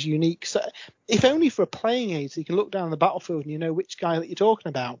guys unique. So if only for a playing aid, so you can look down the battlefield and you know which guy that you're talking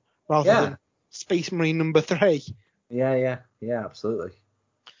about, rather than Space Marine number 3. Yeah, absolutely.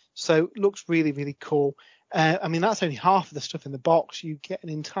 So it looks really, really cool. I mean, that's only half of the stuff in the box. You get an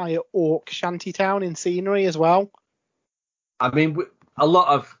entire Orc shantytown in scenery as well. I mean, a lot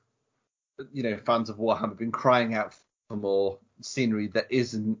of fans of Warhammer have been crying out for more scenery that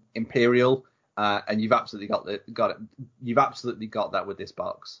isn't Imperial, and you've absolutely got it. You've absolutely got that with this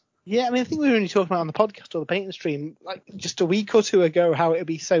box. Yeah, I mean, I think we were only talking about on the podcast or the painting stream like just a week or two ago how it would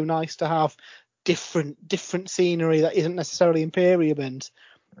be so nice to have different scenery that isn't necessarily Imperium. And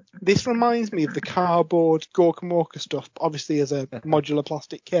this reminds me of the cardboard Gorka Morka stuff, obviously as a modular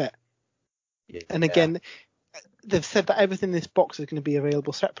plastic kit. Yeah. And again, they've said that everything in this box is going to be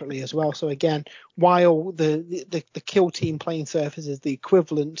available separately as well. So again, while the Kill Team playing surface is the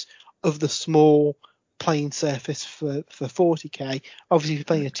equivalent of the small playing surface for 40k, obviously if you're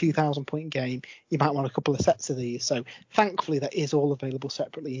playing a 2,000 point game, you might want a couple of sets of these. So thankfully that is all available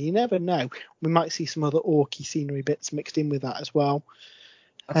separately. You never know, we might see some other orky scenery bits mixed in with that as well.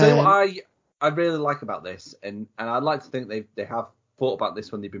 I tell you what I really like about this, and I'd like to think they have thought about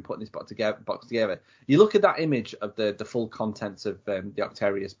this when they've been putting this box together. You look at that image of the full contents of the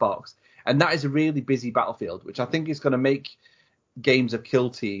Octarius box, and that is a really busy battlefield, which I think is going to make games of Kill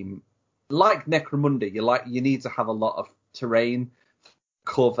Team like Necromunda. You need to have a lot of terrain,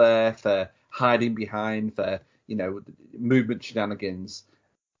 cover for hiding behind, for movement shenanigans.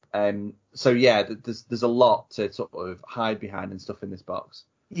 So yeah, there's a lot to sort of hide behind and stuff in this box.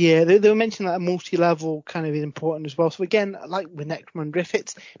 Yeah, they were mentioning that a multi-level kind of is important as well. So again, like with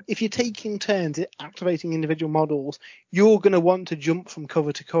Necromunda, if you're taking turns at activating individual models, you're going to want to jump from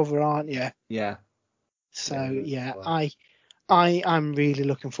cover to cover, aren't you? Yeah. So I'm really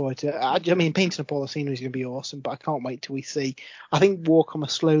looking forward to it. I mean, painting up all the scenery is going to be awesome, but I can't wait till we see. I think Warcom are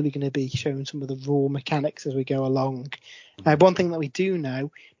slowly going to be showing some of the raw mechanics as we go along. One thing that we do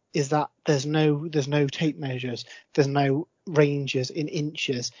know is that there's no tape measures, there's no ranges in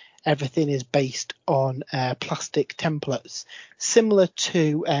inches. Everything is based on plastic templates, similar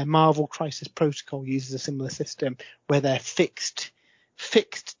to Marvel Crisis Protocol uses a similar system where they're fixed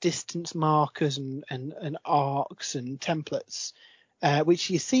distance markers and arcs and templates, which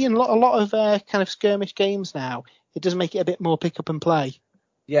you see in a lot of kind of skirmish games now. It does make it a bit more pick up and play.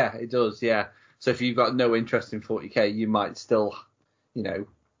 Yeah, it does. Yeah. So if you've got no interest in 40k, you might still,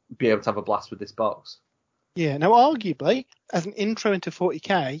 be able to have a blast with this box. Yeah. Now, arguably, as an intro into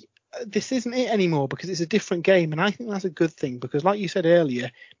 40k, this isn't it anymore because it's a different game, and I think that's a good thing because, like you said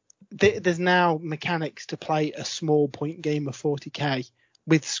earlier, there's now mechanics to play a small point game of 40k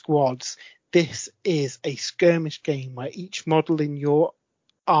with squads. This is a skirmish game where each model in your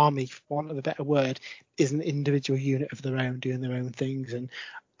army, for want of a better word, is an individual unit of their own doing their own things. And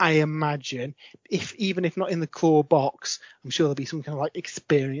I imagine even if not in the core box, I'm sure there'll be some kind of like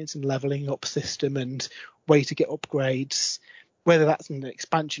experience and leveling up system and way to get upgrades. Whether that's in the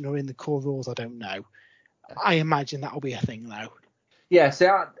expansion or in the core rules, I don't know. I imagine that'll be a thing though. Yeah,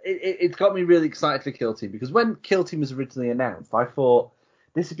 so it's got me really excited for Kill Team, because when Kill Team was originally announced, I thought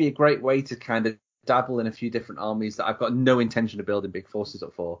this would be a great way to kind of dabble in a few different armies that I've got no intention of building big forces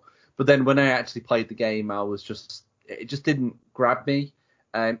up for. But then when I actually played the game, it just didn't grab me.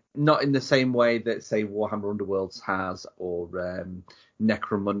 Not in the same way that, say, Warhammer Underworlds has, or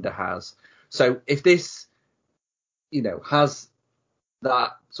Necromunda has. So if this, has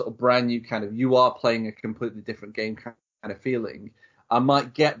that sort of brand new kind of, you are playing a completely different game kind of feeling, I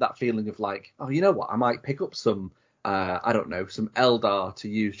might get that feeling of like, oh, you know what, I might pick up some, I don't know, some Eldar to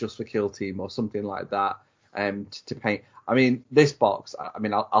use just for Kill Team or something like that, to paint. I mean, this box,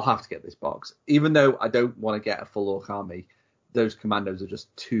 I'll have to get this box, even though I don't want to get a full Orc army. Those commandos are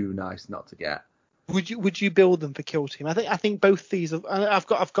just too nice not to get. Would you build them for Kill Team? I think both these. I've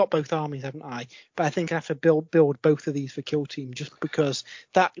got both armies, haven't I? But I think I have to build both of these for Kill Team, just because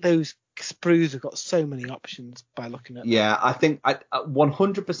those sprues have got so many options by looking at them. Yeah, I think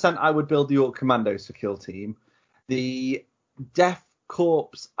 100% I would build the Orc Commandos for Kill Team. The Death Corps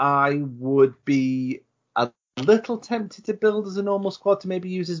I would be a little tempted to build as a normal squad to maybe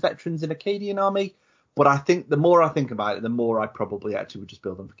use as veterans in Acadian army. But I think the more I think about it, the more I probably actually would just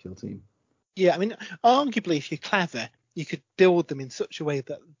build them for Kill Team. Yeah, I mean, arguably, if you're clever, you could build them in such a way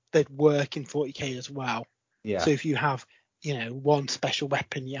that they'd work in 40k as well. Yeah. So if you have, one special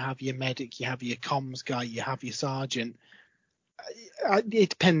weapon, you have your medic, you have your comms guy, you have your sergeant. It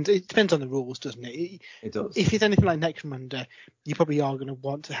depends. It depends on the rules, doesn't it? It does. If it's anything like Necromunda, you probably are going to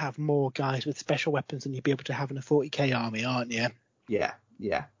want to have more guys with special weapons than you'd be able to have in a 40k army, aren't you?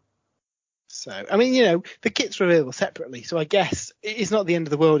 Yeah. So, I mean, the kits are available separately, so I guess it's not the end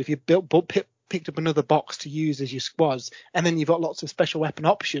of the world if you picked up another box to use as your squads, and then you've got lots of special weapon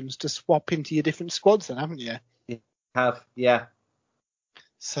options to swap into your different squads then, haven't you? You have, yeah.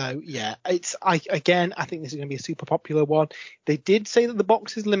 So, yeah, I think this is going to be a super popular one. They did say that the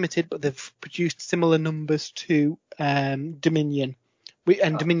box is limited, but they've produced similar numbers to Dominion.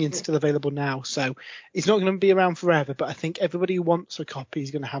 And Dominion's still available now, so it's not going to be around forever, but I think everybody who wants a copy is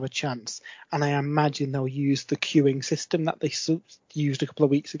going to have a chance. And I imagine they'll use the queuing system that they used a couple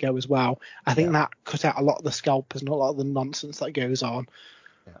of weeks ago as well. I think that cut out a lot of the scalpers and a lot of the nonsense that goes on.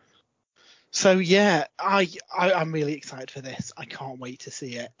 Yeah. So, yeah, I'm really excited for this. I can't wait to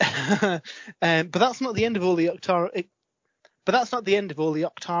see it. But that's not the end of all the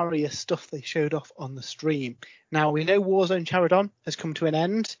Octarius stuff they showed off on the stream. Now, we know Warzone Charadon has come to an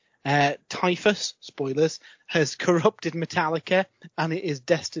end. Typhus, spoilers, has corrupted Metallica, and it is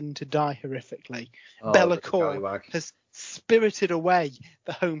destined to die horrifically. Be'lakor has spirited away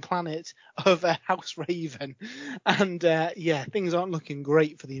the home planet of House Raven. And, things aren't looking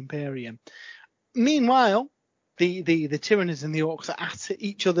great for the Imperium. Meanwhile, the Tyranids and the Orcs are at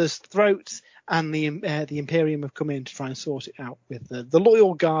each other's throats, and the Imperium have come in to try and sort it out with the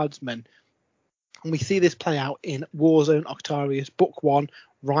Loyal Guardsmen. And we see this play out in Warzone Octarius Book 1,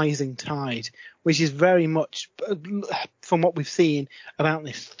 Rising Tide, which is very much, from what we've seen, about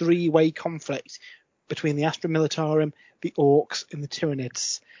this three-way conflict between the Astra Militarum, the Orcs, and the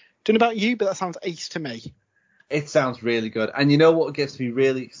Tyranids. Don't know about you, but that sounds ace to me. It sounds really good. And you know what gets me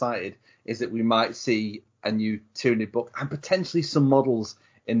really excited is that we might see a new Tyranid book and potentially some models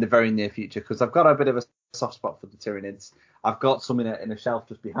in the very near future, because I've got a bit of a soft spot for the Tyranids. I've got some in a shelf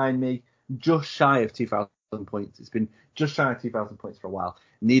just behind me, just shy of 2,000 points. It's been just shy of 2,000 points for a while.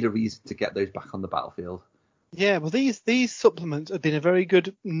 Need a reason to get those back on the battlefield. Yeah, well, these supplements have been a very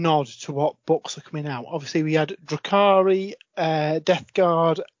good nod to what books are coming out. Obviously, we had Drakari, Death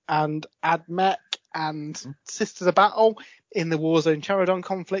Guard, and Admech, and Sisters of Battle in the Warzone Charadon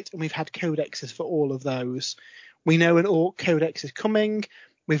conflict, and we've had codexes for all of those. We know an Orc codex is coming.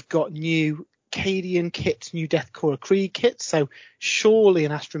 We've got new Cadian kits, new Death Corps Krieg kits, so surely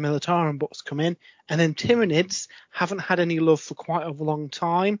an Astra Militarum book's come in. And then Tyranids haven't had any love for quite a long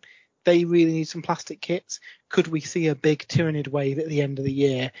time. They really need some plastic kits. Could we see a big Tyranid wave at the end of the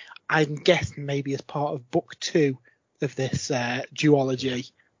year? I'm guessing maybe as part of Book 2 of this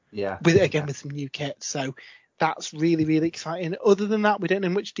duology. Yeah. With some new kits. So that's really, really exciting. Other than that, we don't know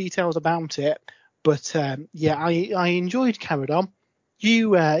much details about it. But I enjoyed Charadon.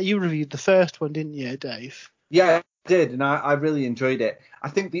 You reviewed the first one, didn't you, Dave? Yeah, I did, and I really enjoyed it. I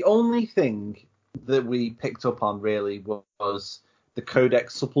think the only thing that we picked up on really was the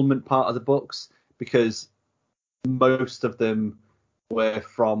codex supplement part of the books, because most of them were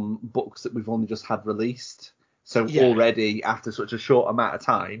from books that we've only just had released. So already, after such a short amount of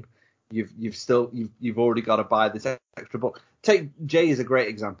time, you've already got to buy this extra book. Take Jay as a great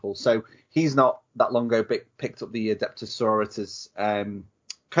example. So he's not that long ago picked up the Adeptus Sororitas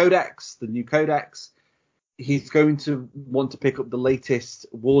codex, the new codex. he's going to want to pick up the latest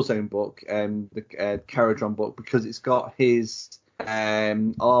Warzone book, the Caradron book, because it's got his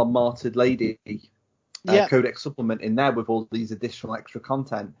Our Martyred Lady codex supplement in there with all these additional extra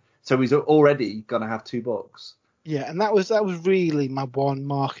content. So he's already going to have 2 books. Yeah, and that was really my one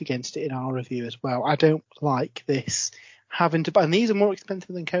mark against it in our review as well. I don't like this having to buy, and these are more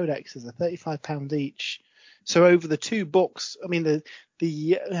expensive than codexes. They're £35 each. So over the 2 books, I mean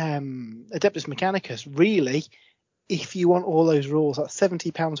the Adeptus Mechanicus, really, if you want all those rules, that's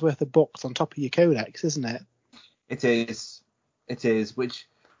 £70 worth of books on top of your codex, isn't it? It is, which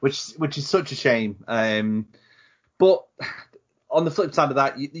is such a shame. But on the flip side of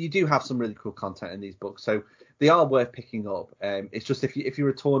that, you do have some really cool content in these books, so they are worth picking up. It's just if you're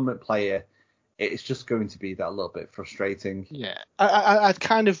a tournament player, it's just going to be that little bit frustrating. Yeah, I'd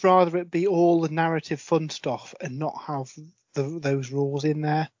kind of rather it be all the narrative fun stuff and not have those rules in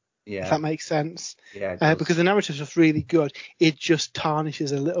there. Yeah, if that makes sense. Yeah, because the narrative stuff's really good. It just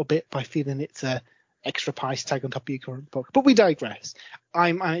tarnishes a little bit by feeling it's a extra price tag on top of your current book. But we digress.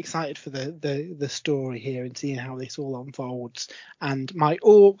 I'm excited for the story here and seeing how this all unfolds. And my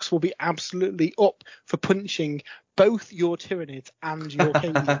orcs will be absolutely up for punching both your Tyranids and your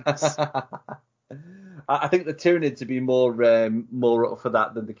Cadians. I think the Tyranids would be more up for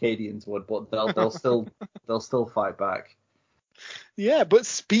that than the Cadians would, but they'll still fight back. Yeah, but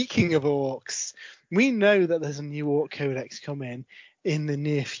speaking of orcs, we know that there's a new orc codex coming in the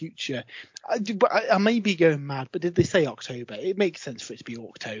near future. I may be going mad, but did they say October? It makes sense for it to be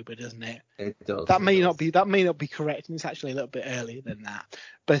October, doesn't it? It does. That may not be correct, and it's actually a little bit earlier than that.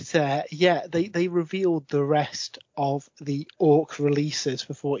 But yeah, they revealed the rest of the orc releases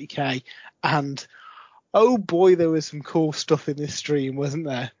for 40k, and oh boy, there was some cool stuff in this stream, wasn't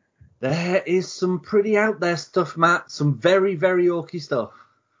there? There is some pretty out there stuff, Matt. Some very, very orky stuff.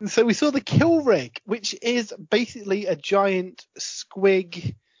 So we saw the kill rig, which is basically a giant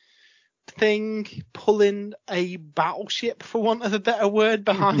squig thing pulling a battleship, for want of a better word,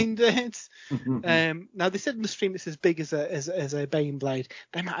 behind it. Now they said in the stream it's as big as a Baneblade.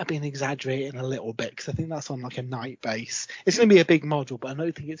 They might have been exaggerating a little bit because I think that's on like a night base. It's going to be a big model, but I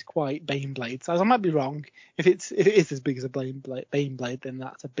don't think it's quite Baneblade size. I might be wrong. If it is as big as a Baneblade, then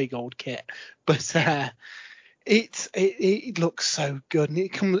that's a big old kit. But it looks so good,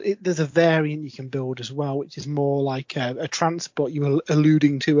 and there's a variant you can build as well, which is more like a transport you were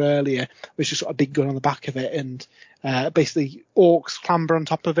alluding to earlier, which has got a big gun on the back of it, and basically orcs clamber on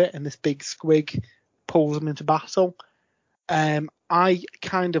top of it, and this big squig pulls them into battle. I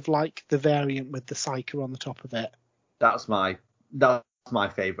kind of like the variant with the Psyker on the top of it. That's my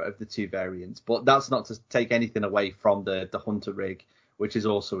favourite of the 2 variants, but that's not to take anything away from the Hunter rig, which is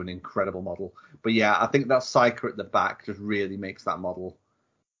also an incredible model. But yeah, I think that Psyker at the back just really makes that model.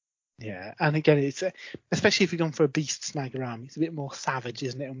 Yeah, and again, it's especially if you're going for a Beast Snagger army, it's a bit more savage,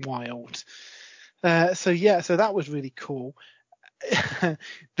 isn't it, and wild. So that was really cool.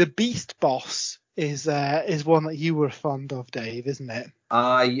 The Beast Boss is one that you were fond of, Dave, isn't it?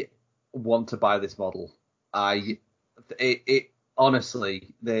 I want to buy this model.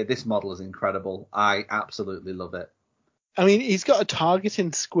 Honestly, this model is incredible. I absolutely love it. I mean, he's got a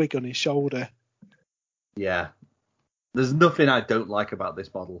targeting squig on his shoulder. Yeah. There's nothing I don't like about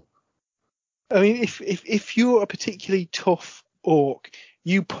this model. I mean, if you're a particularly tough orc,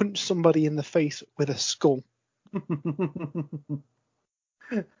 you punch somebody in the face with a skull.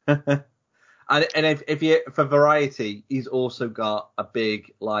 and if you, for variety, he's also got a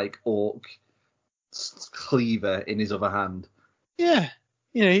big like orc cleaver in his other hand. Yeah.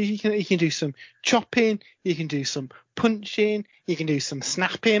 You know, you can do some chopping, you can do some punching, you can do some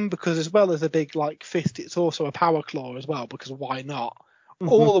snapping, because as well as a big like fist, it's also a power claw as well, because why not?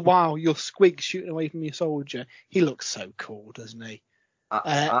 All the while your squig shooting away from your soldier. He looks so cool, doesn't he?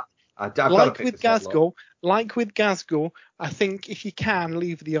 Like with Gazgul, I think if you can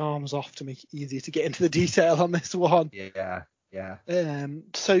leave the arms off to make it easier to get into the detail on this one. Yeah.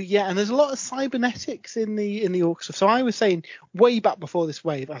 So yeah, and there's a lot of cybernetics in the orc stuff. So I was saying way back before this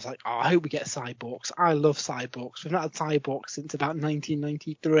wave, I was like, I hope we get cyborgs. I love cyborgs. We've not had cyborgs since about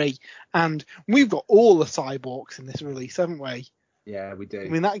 1993, and we've got all the cyborgs in this release, haven't we? Yeah, we do. I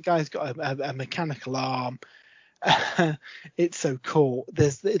mean, that guy's got a mechanical arm. It's so cool.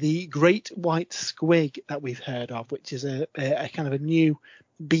 There's the Great White Squig that we've heard of, which is a kind of a new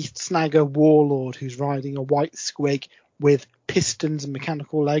beast snagger warlord who's riding a white squig with pistons and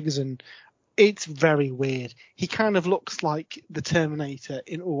mechanical legs, and it's very weird. He kind of looks like the Terminator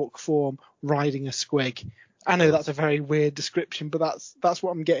in orc form riding a squig. I know that's a very weird description, but that's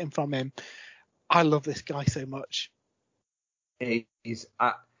what I'm getting from him. I love this guy so much.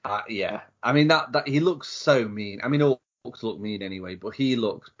 Yeah. I mean, that he looks so mean. I mean, all orcs look mean anyway, but he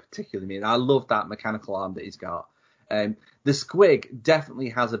looks particularly mean. I love that mechanical arm that he's got. The squig definitely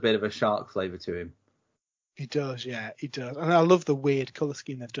has a bit of a shark flavour to him. He does, yeah, he does. And I love the weird colour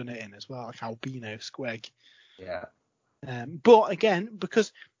scheme they've done it in as well, like albino squig. Yeah. But again,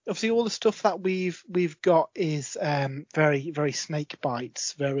 because obviously all the stuff that we've got is very, very snake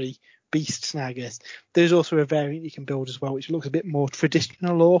bites, very beast snaggers. There's also a variant you can build as well, which looks a bit more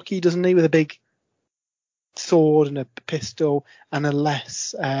traditional orky, doesn't he? With a big sword and a pistol and a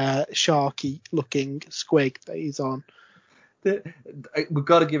less sharky looking squig that he's on. We've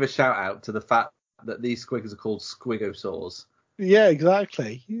got to give a shout out to the fact that these squigs are called squigosaurs. Yeah,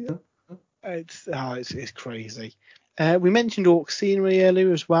 exactly. It's crazy. We mentioned orc scenery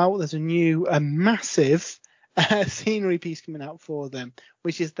earlier as well. There's a massive scenery piece coming out for them,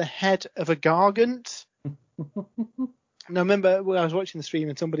 which is the head of a gargant. Now, remember when I was watching the stream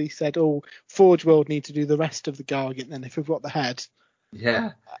and somebody said, "Oh, Forge World need to do the rest of the gargant then if we've got the head."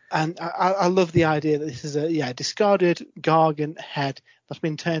 Yeah. And I love the idea that this is a discarded gargant head that's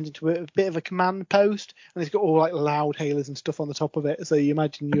been turned into a bit of a command post, and it's got all like loud hailers and stuff on the top of it. So you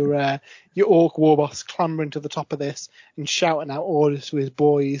imagine your orc war boss clambering to the top of this and shouting out orders to his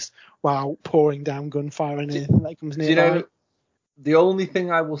boys while pouring down gunfire and anything that comes nearby. The only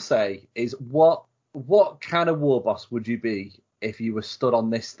thing I will say is what kind of war boss would you be if you were stood on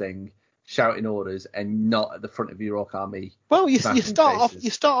this thing shouting orders and not at the front of your orc army? Well, you start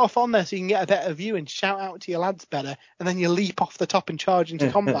off on there so you can get a better view and shout out to your lads better, and then you leap off the top and charge into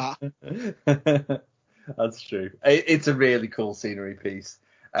combat. That's true. It's a really cool scenery piece.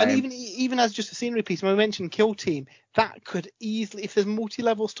 And even as just a scenery piece, when we mentioned Kill Team, that could easily, if there's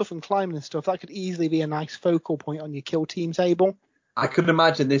multi-level stuff and climbing and stuff, that could easily be a nice focal point on your Kill Team table. I could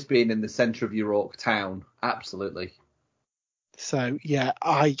imagine this being in the centre of your orc town. Absolutely. So yeah,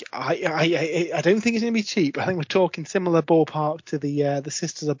 I don't think it's going to be cheap. I think we're talking similar ballpark to the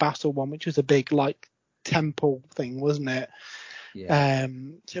Sisters of Battle one, which was a big like temple thing, wasn't it? Yeah.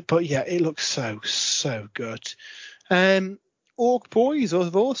 But yeah, it looks so good. Orc Boys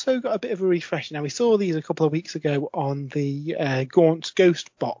have also got a bit of a refresh. Now we saw these a couple of weeks ago on the Gaunt's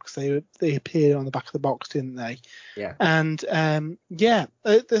Ghost box. They appeared on the back of the box, didn't they? Yeah. And they're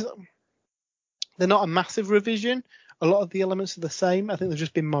not a massive revision. A lot of the elements are the same. I think they've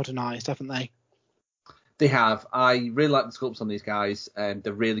just been modernised, haven't they? They have. I really like the sculpts on these guys.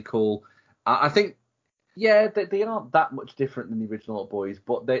 They're really cool. I think, yeah, they aren't that much different than the original Orc Boys,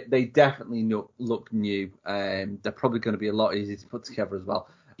 but they definitely look new. They're probably going to be a lot easier to put together as well.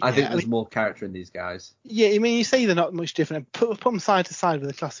 I think there's more character in these guys. Yeah, I mean, you say they're not much different. Put them side to side with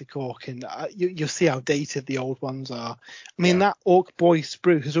the classic Orc, and you'll see how dated the old ones are. I mean, that Orc Boy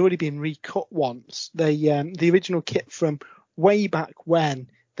sprue has already been recut once. The original kit from way back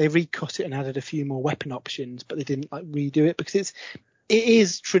when, they recut it and added a few more weapon options, but they didn't like redo it because it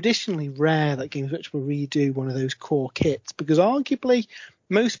is traditionally rare that Games Workshop will redo one of those core kits, because arguably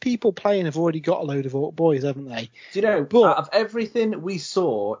most people playing have already got a load of Orc Boys, haven't they? Do you know, out of everything we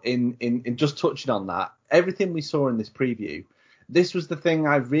saw in just touching on that, everything we saw in this preview, this was the thing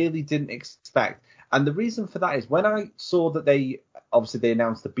I really didn't expect. And the reason for that is when I saw that they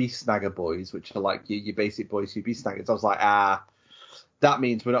announced the Beast Snagger Boys, which are like your basic boys, your Beast Snaggers, I was like, that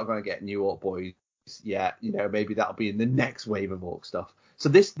means we're not going to get new Orc Boys yet. You know, maybe that'll be in the next wave of Orc stuff. So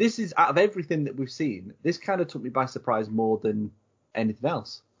this is, out of everything that we've seen, this kind of took me by surprise more than anything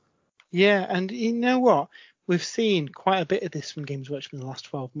else. Yeah, and you know what? We've seen quite a bit of this from Games Workshop in the last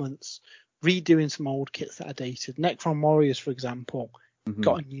 12 months, redoing some old kits that are dated. Necron Warriors, for example,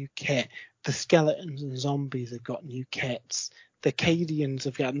 got a new kit. The Skeletons and Zombies have got new kits. The Cadians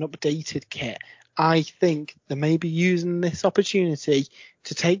have got an updated kit. I think they may be using this opportunity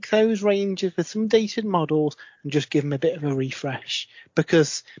to take those ranges with some dated models and just give them a bit of a refresh.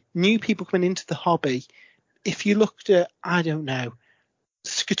 Because new people coming into the hobby, if you looked at, I don't know,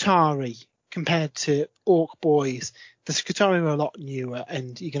 Skutari compared to Orc Boys, the Skutari are a lot newer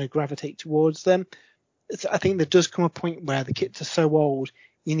and you're going to gravitate towards them. I think there does come a point where the kits are so old,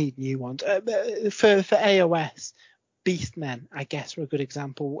 you need new ones. For AOS, Beastmen, I guess, are a good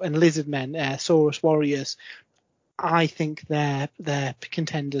example, and Lizardmen, Saurus Warriors, I think they're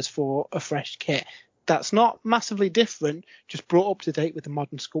contenders for a fresh kit. That's not massively different, just brought up to date with the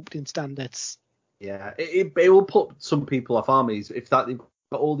modern sculpting standards. Yeah, it will put some people off armies if they've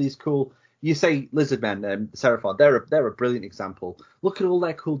got all these cool. You say Lizardmen, Seraphon, they're a brilliant example. Look at all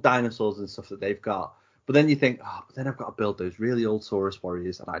their cool dinosaurs and stuff that they've got. But then you think, but then I've got to build those really old Saurus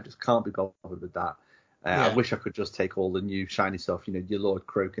Warriors, and I just can't be bothered with that. I wish I could just take all the new shiny stuff, your Lord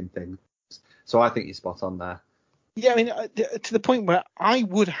Croak and things. So I think you're spot on there. Yeah, I mean, to the point where I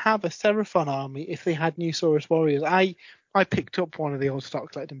would have a Seraphon army if they had new Saurus warriors. I picked up one of the old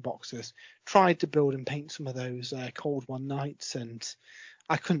stock collecting boxes, tried to build and paint some of those Cold One Knights, and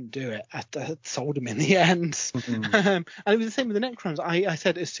I couldn't do it. I sold them in the end. Mhm. And it was the same with the Necrons. I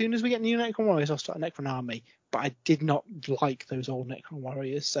said, as soon as we get new Necron warriors, I'll start a Necron army. But I did not like those old Necron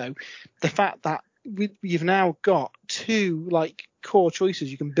warriors. So the fact that you've now got two like core choices,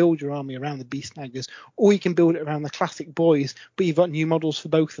 you can build your army around the Beast Snaggers, or you can build it around the classic boys, but you've got new models for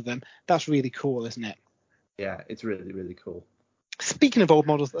both of them. That's really cool, isn't it? Yeah, it's really, really cool. Speaking of old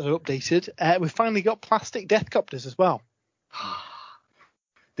models that are updated, we've finally got plastic Deathcopters as well.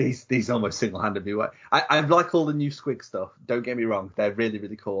 These almost single-handedly work. I like all the new Squig stuff. Don't get me wrong; they're really,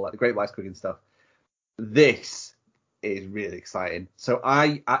 really cool, like the Great White Squig and stuff. This is really exciting. So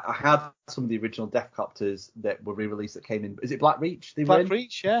I had some of the original Deathcopters that were re-released that came in. Is it Black Reach? Black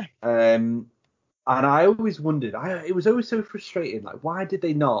Reach, yeah. And I always wondered. It was always so frustrating. Like, why did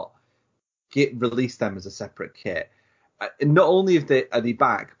they not release them as a separate kit? Not only are they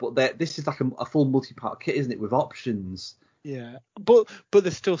back, but this is like a full multi-part kit, isn't it, with options? Yeah, but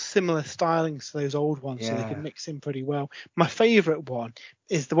there's still similar stylings to those old ones, so they can Yeah. mix in pretty well. My favourite one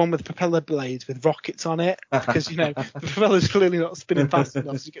is the one with propeller blades with rockets on it, because the propeller's clearly not spinning fast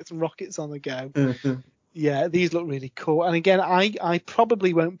enough, so you get some rockets on the go. Yeah, these look really cool. And again, I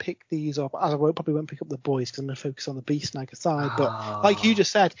probably won't pick these up, as I probably won't pick up the boys because I'm going to focus on the Beast Snagger side. But like you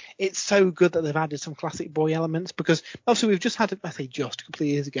just said, it's so good that they've added some classic boy elements, because obviously we've just had, I say just a couple of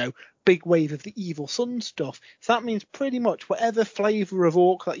years ago, big wave of the Evil Sun stuff. So that means pretty much whatever flavour of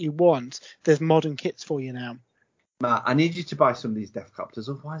orc that you want, there's modern kits for you now. Matt, I need you to buy some of these Deathcopters,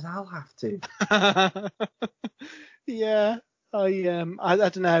 otherwise I'll have to. Yeah. I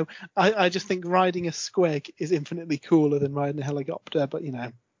don't know. I just think riding a squig is infinitely cooler than riding a helicopter, but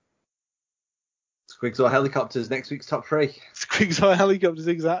Squigs or helicopters, next week's top 3. squigs or helicopters,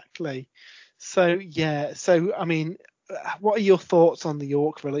 exactly. So yeah. So I mean, what are your thoughts on the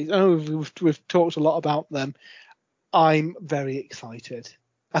Orc release? I know we've talked a lot about them. I'm very excited.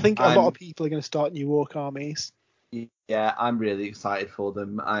 I think a lot of people are going to start new Orc armies. Yeah, I'm really excited for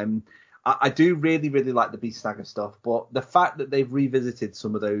them. I do really, really like the Beast Stagger stuff, but the fact that they've revisited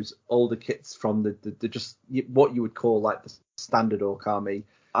some of those older kits from the just what you would call like the standard Orc army,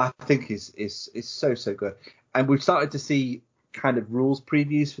 I think is so good. And we've started to see kind of rules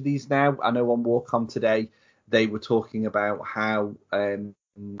previews for these now. I know on Warcom today they were talking about how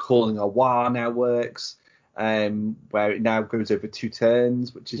calling a war now works, where it now goes over 2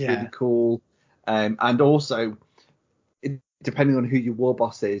 turns, which is really cool. And also, depending on who your war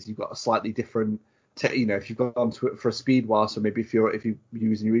boss is, you've got a slightly different, if you've gone to it for a speed war, so maybe if you're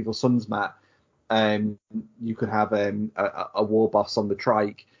using your Evil Sons mat, you could have a war boss on the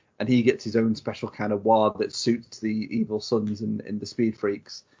trike, and he gets his own special kind of war that suits the Evil Sons and the Speed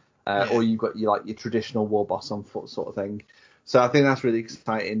Freaks, or you've got your traditional war boss on foot sort of thing. So I think that's really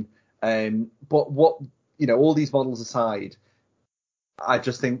exciting. But what all these models aside, I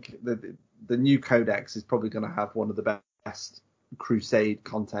just think that the new codex is probably going to have one of the best Crusade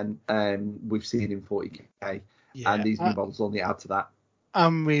content we've seen in 40k, and these new models only add to that.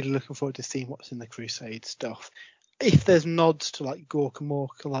 I'm really looking forward to seeing what's in the Crusade stuff. If there's nods to like Gorka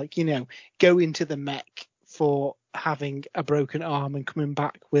Morka, like go into the mech for having a broken arm and coming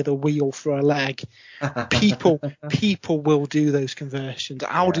back with a wheel for a leg, people will do those conversions.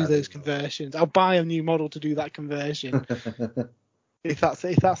 I'll do those conversions. I'll buy a new model to do that conversion. If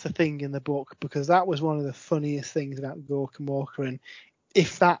that's a thing in the book, because that was one of the funniest things about Gorka Morka, and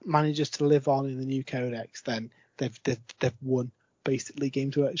if that manages to live on in the new codex, then they've won basically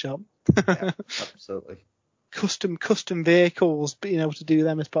Games Workshop. Yeah, absolutely. Custom vehicles, being able to do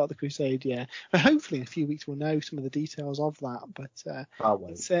them as part of the Crusade, yeah. And hopefully in a few weeks we'll know some of the details of that, but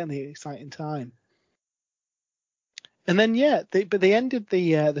it's certainly an exciting time. And then they ended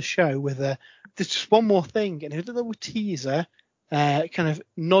the show with there's just one more thing, and a little teaser. Kind of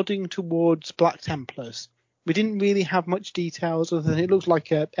nodding towards Black Templars. We didn't really have much details other than it looked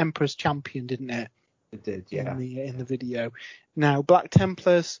like a Emperor's Champion, didn't it? It did, yeah. In the video. Now, Black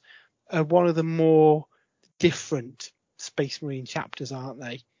Templars are one of the more different Space Marine chapters, aren't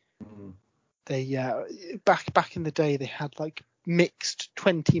they? Mm. They back in the day they had like mixed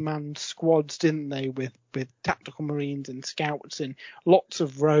 20-man squads, didn't they, with tactical Marines and scouts and lots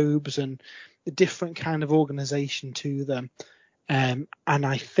of robes and a different kind of organization to them. And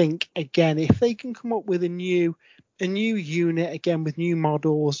I think, again, if they can come up with a new unit, again, with new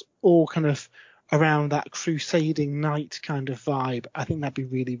models, all kind of around that crusading knight kind of vibe, I think that'd be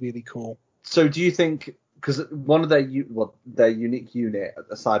really, really cool. So do you think because one of their unique unit,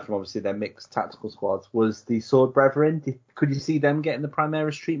 aside from obviously their mixed tactical squads, was the Sword Brethren. Could you see them getting the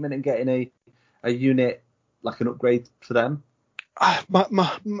Primaris treatment and getting a unit like an upgrade for them?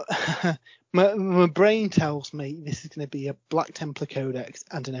 My brain tells me this is going to be a Black Templar Codex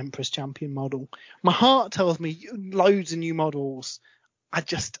and an Empress Champion model. My heart tells me loads of new models.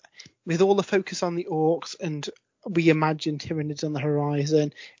 With all the focus on the Orcs, and we imagine Tyranids on the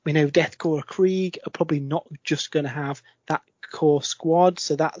horizon, we know Deathcore Krieg are probably not just going to have that core squad,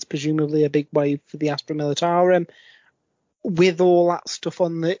 so that's presumably a big wave for the Astra Militarum. With all that stuff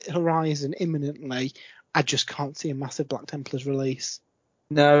on the horizon imminently, I just can't see a massive Black Templars release.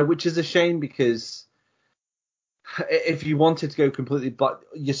 No, which is a shame, because if you wanted to go completely black,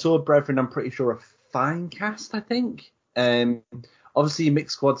 your Sword Brethren, I'm pretty sure, are fine cast, I think. Obviously, your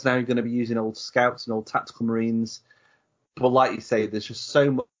mixed squad's now going to be using old scouts and old tactical marines. But like you say, there's just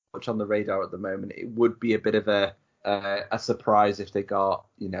so much on the radar at the moment. It would be a bit of a surprise if they got,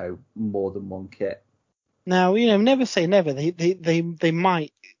 more than one kit. Now, never say never. They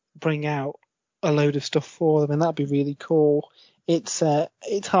might bring out a load of stuff for them, and that'd be really cool. It's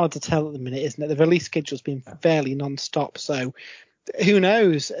hard to tell at the minute, isn't it? The release schedule's been fairly non-stop, so who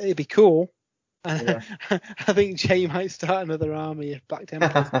knows? It'd be cool. Yeah. I think Jay might start another army if Black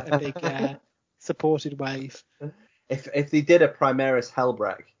Templars get a big supported wave. If they did a Primaris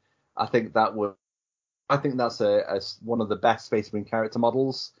Hellbreak, I think that's one of the best Space Marine character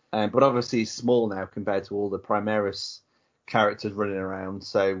models. But obviously he's small now compared to all the Primaris characters running around.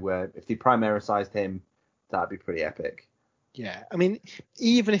 So if they Primarisized him, that'd be pretty epic. Yeah, I mean,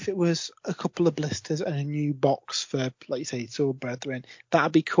 even if it was a couple of blisters and a new box for, like you say, Sword Brethren,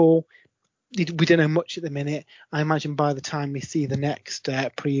 that'd be cool. We don't know much at the minute. I imagine by the time we see the next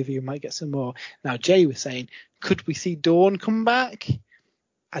preview, we might get some more. Now, Jay was saying, could we see Dawn come back?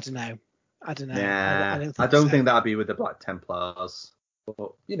 I don't know. Nah, I don't think that'd be with the Black Templars.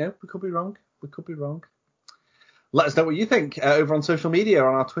 But, we could be wrong. Let us know what you think over on social media,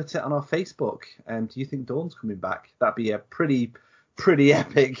 on our Twitter and our Facebook. Do you think Dawn's coming back? That'd be a pretty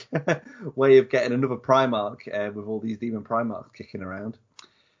epic way of getting another Primarch with all these Demon Primarchs kicking around.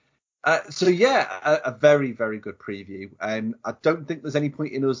 A very, very good preview. I don't think there's any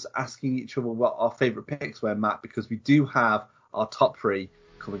point in us asking each other what our favourite picks were, Matt, because we do have our top 3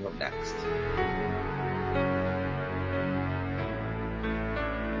 coming up next.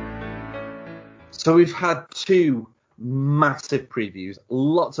 So we've had 2 massive previews,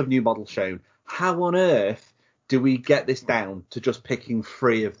 lots of new models shown. How on earth do we get this down to just picking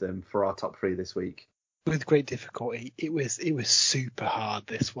 3 of them for our top 3 this week? With great difficulty. It was super hard,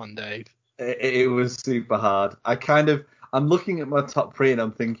 this one, Dave. It was super hard. I'm looking at my top 3 and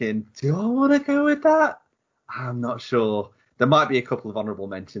I'm thinking, do I want to go with that? I'm not sure. There might be a couple of honourable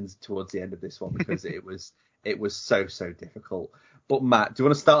mentions towards the end of this one because it was so difficult. But Matt, do you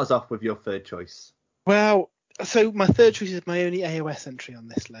want to start us off with your third choice? Well, so my third choice is my only AOS entry on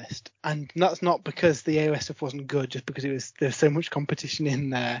this list, and that's not because the AOS stuff wasn't good, just because there's so much competition in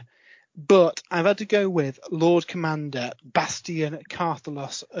there. But I've had to go with Lord Commander Bastian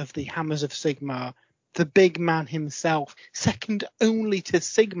Carthalos of the Hammers of Sigmar, the big man himself, second only to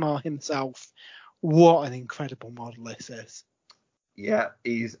Sigmar himself. What an incredible model this is. Yeah,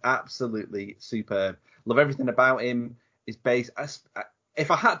 he's absolutely superb. Love everything about him. His base.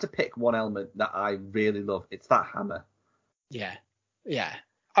 If I had to pick one element that I really love, it's that hammer. Yeah.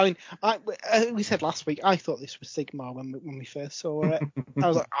 I mean, we said last week, I thought this was Sigmar when we first saw it. I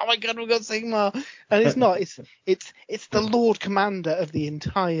was like, oh my god, we've got Sigmar. And it's not. It's the Lord Commander of the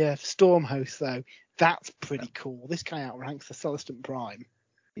entire Storm host, though. That's pretty cool. This guy outranks the Celestant Prime.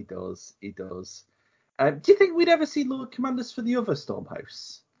 He does. Do you think we'd ever see Lord Commanders for the other Storm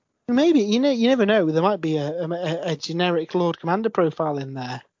hosts? Maybe. You never know. There might be a generic Lord Commander profile in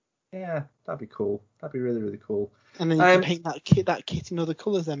there. Yeah, that'd be cool. That'd be really, really cool. And then you can paint that kit in other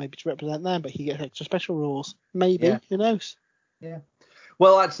colours there, maybe to represent them, but he gets extra special rules. Maybe. Yeah. Who knows? Yeah.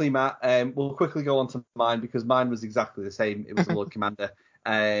 Well, actually, Matt, we'll quickly go on to mine because mine was exactly the same. It was the Lord Commander.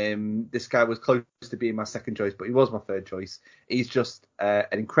 This guy was close to being my second choice, but he was my third choice. He's just an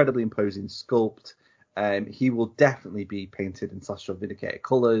incredibly imposing sculpt. He will definitely be painted in Celestial Vindicator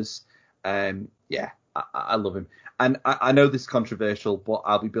colours. I love him. And I know this is controversial, but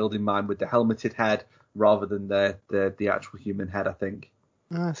I'll be building mine with the helmeted head rather than the actual human head, I think.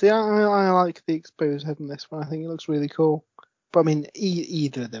 See, I like the exposed head in this one. I think it looks really cool. But I mean,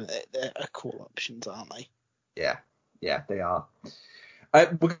 either of them are cool options, aren't they? Yeah, they are.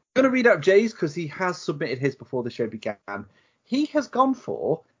 We're going to read out Jay's because he has submitted his before the show began. He has gone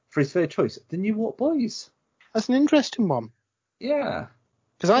for his third choice, the New Walk Boys. That's an interesting one. Yeah.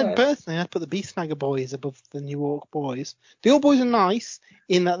 Because I'd put the Beast Snagger boys above the new Orc boys. The Orc boys are nice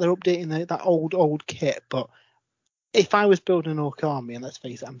in that they're updating that old kit, but if I was building an Orc army, and let's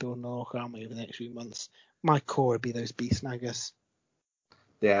face it, I'm building an Orc army over the next few months, my core would be those Beast Snaggers.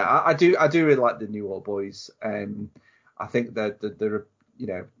 Yeah, I do really like the new Orc boys. I think they're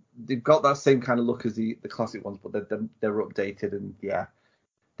they've got that same kind of look as the classic ones, but they're updated, and yeah,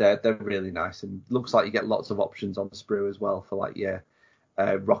 they're really nice, and looks like you get lots of options on the sprue as well for like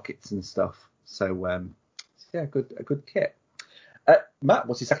rockets and stuff. So a good kit. Matt,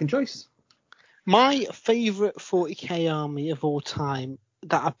 what's your second choice? My favourite 40k army of all time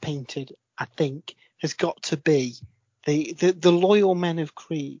that I've painted, I think, has got to be the Loyal Men of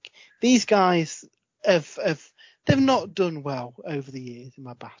Krieg. These guys they've not done well over the years in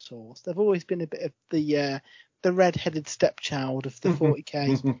my battles. They've always been a bit of the red-headed stepchild of the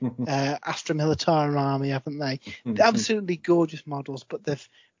 40k Astra Militarum army, haven't they? They're absolutely gorgeous models, but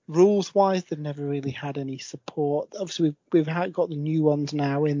rules-wise, they've never really had any support. Obviously, we've got the new ones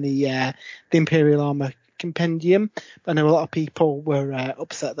now in the Imperial Armour Compendium. I know a lot of people were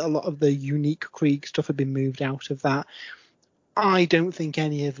upset that a lot of the unique Krieg stuff had been moved out of that. I don't think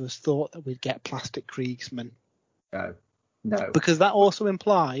any of us thought that we'd get plastic Kriegsmen. No. Because that also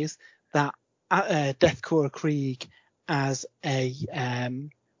implies that Deathcore Krieg as a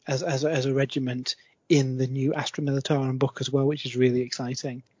regiment in the new Astra Militarum book as well, which is really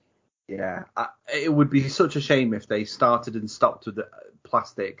exciting. Yeah, it would be such a shame if they started and stopped with the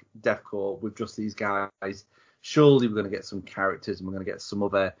plastic Deathcore with just these guys. Surely we're going to get some characters, and we're going to get some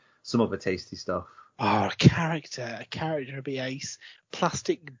other tasty stuff. Oh, a character would be ace.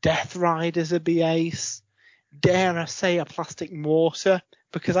 Plastic Death Riders would be ace. Dare I say a plastic mortar,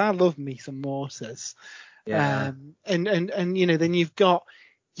 because I love me some mortars. Yeah. And then you've got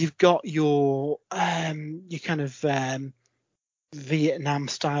your kind of Vietnam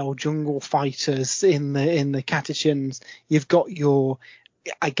style jungle fighters in the Catechins. You've got your,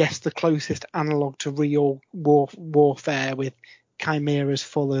 I guess, the closest analog to real warfare with chimeras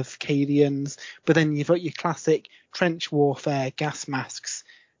full of Cadians, but then you've got your classic trench warfare, gas masks,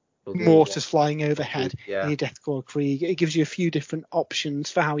 mortars flying overhead, and your Deathcore Krieg. It gives you a few different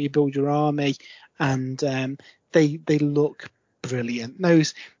options for how you build your army, and they look brilliant.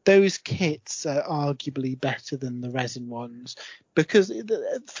 Those kits are arguably better than the resin ones, because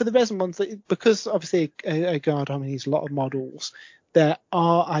for the resin ones, because obviously a guard army needs a lot of models. There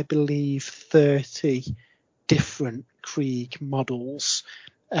are, I believe, 30 different Krieg models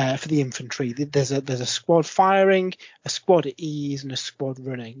for the infantry. There's a squad firing, a squad at ease, and a squad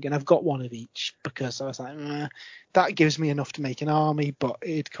running, and I've got one of each because I was like, that gives me enough to make an army, but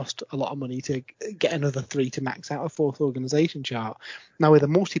it'd cost a lot of money to get another 3 to max out a 4th organisation chart. Now with a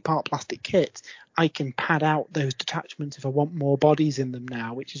multi-part plastic kit, I can pad out those detachments if I want more bodies in them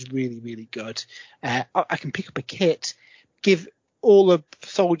now, which is really, really good. I can pick up a kit, give all the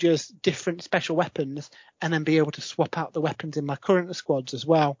soldiers different special weapons, and then be able to swap out the weapons in my current squads as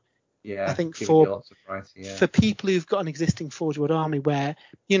well. Yeah, I think for people who've got an existing Forge World army where,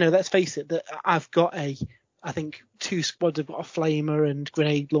 let's face it, that I've got I think 2 squads have got a flamer and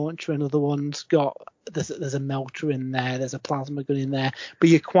grenade launcher, and other one's got, there's a melter in there, there's a plasma gun in there, but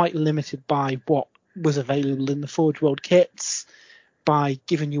you're quite limited by what was available in the Forge World kits by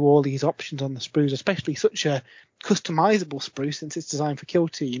giving you all these options on the sprues, especially such a customizable sprue, since it's designed for kill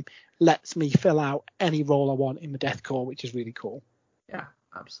team, lets me fill out any role I want in the Death Corps, which is really cool. Yeah,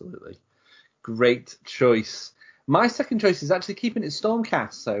 absolutely. Great choice. My second choice is actually keeping it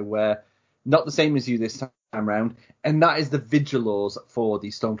Stormcast, so not the same as you this time round, and that is the Vigilors for the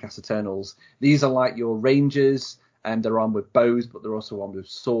Stormcast Eternals. These are like your Rangers, and they're armed with bows, but they're also armed with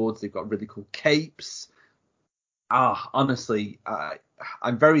swords. They've got really cool capes. Honestly,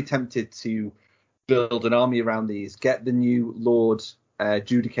 I'm very tempted to build an army around these, get the new Lord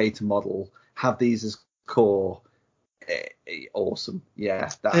Judicator model, have these as core. Awesome. Yeah.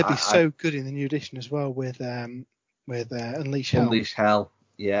 They'd be so good in the new edition as well with Unleash Hell. Unleash Hell.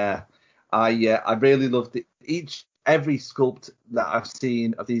 Yeah. I really loved it. Every sculpt that I've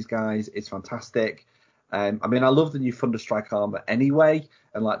seen of these guys is fantastic. I love the new Thunderstrike armor anyway,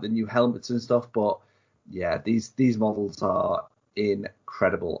 and like the new helmets and stuff, but yeah, these models are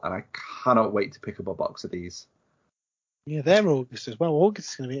incredible, and I cannot wait to pick up a box of these. Yeah, they're August as well.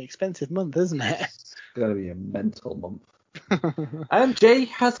 August is going to be an expensive month, isn't it? It's going to be a mental month. And Jay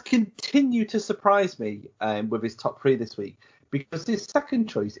has continued to surprise me with his top 3 this week, because his second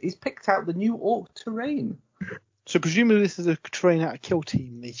choice is picked out the new Orc terrain. So presumably this is a terrain out of Kill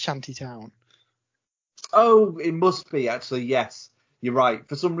Team, the Shanty Town. Oh, it must be, actually, yes. You're right.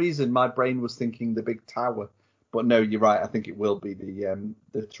 For some reason, my brain was thinking the big tower, But no, you're right. I think it will be the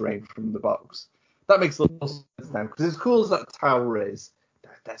terrain from the box. That makes a little sense now, because as cool as that tower is,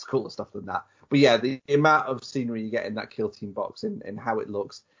 there's cooler stuff than that. But yeah, the amount of scenery you get in that Kill Team box and how it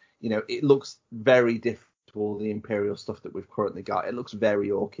looks, it looks very different to all the Imperial stuff that we've currently got. It looks very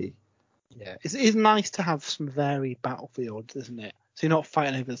orky. Yeah, it's nice to have some varied battlefields, isn't it? So you're not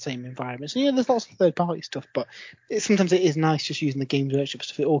fighting over the same environments. And, there's lots of third-party stuff, but sometimes it is nice just using the Games Workshop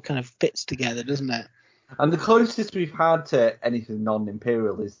stuff. It all kind of fits together, doesn't it? And the closest we've had to anything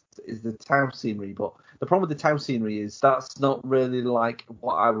non-Imperial is the Tau scenery, but the problem with the Tau scenery is that's not really like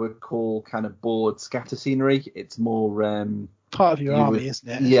what I would call kind of board scatter scenery. It's more part of your army, isn't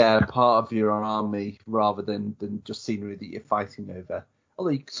it? Yeah, part of your army rather than just scenery that you're fighting over.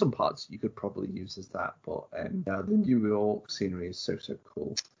 Although some parts you could probably use as that, but the New York scenery is so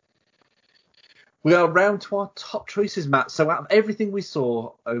cool. We are round to our top choices, Matt. So out of everything we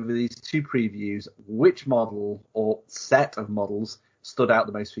saw over these two previews, which model or set of models stood out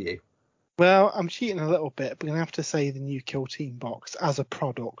the most for you? Well, I'm cheating a little bit, but I'm going to have to say the new Kill Team box as a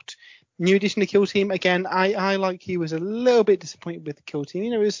product. New edition of Kill Team, again, I like you, was a little bit disappointed with the Kill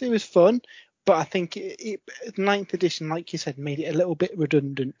Team. It was fun, but I think ninth edition, like you said, made it a little bit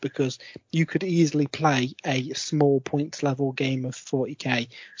redundant because you could easily play a small points level game of 40k.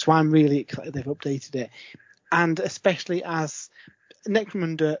 So I'm really excited they've updated it. And especially as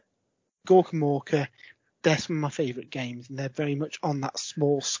Necromunda, Gorka Morka, they're some of my favourite games, and they're very much on that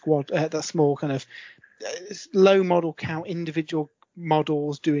small squad, that small kind of low model count, individual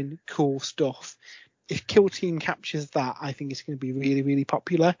models doing cool stuff. If Kill Team captures that, I think it's going to be really, really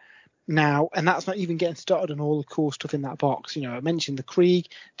popular. Now, and that's not even getting started on all the cool stuff in that box. I mentioned the Krieg,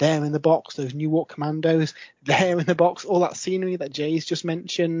 they're in the box, those New York Commandos, they're in the box, all that scenery that Jay's just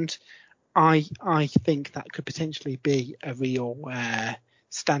mentioned. I think that could potentially be a real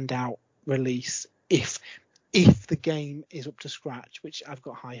standout release if the game is up to scratch, which I've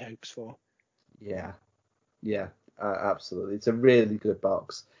got high hopes for. Yeah, absolutely. It's a really good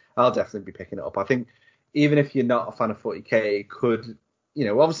box. I'll definitely be picking it up. I think even if you're not a fan of 40k, it could...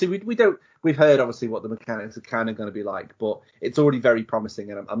 obviously we've heard obviously what the mechanics are kind of going to be like, but it's already very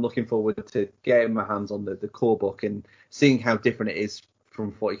promising, and I'm looking forward to getting my hands on the core book and seeing how different it is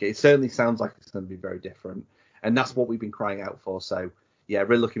from 40k. It certainly sounds like it's going to be very different, and that's what we've been crying out for. So yeah,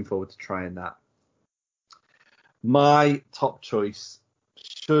 really looking forward to trying that. My top choice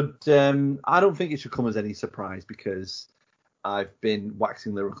should I don't think it should come as any surprise because I've been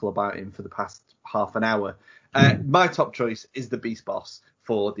waxing lyrical about him for the past half an hour. My top choice is the Beast Boss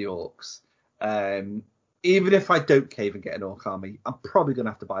for the Orcs. Even if I don't cave and get an Orc army, I'm probably going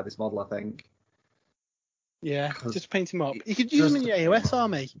to have to buy this model, I think. Yeah, just paint him up. You could use him in your AOS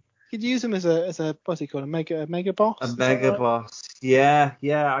army. You could use him as a what's he called? A mega boss? A mega boss. Yeah,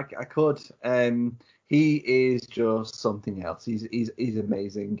 I could. He is just something else. He's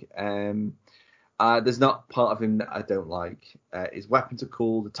amazing. There's not part of him that I don't like. His weapons are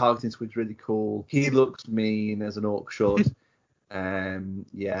cool. The targeting squid's really cool. He looks mean as an orc should. If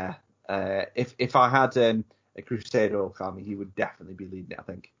I had a Crusader orc army, he would definitely be leading it, I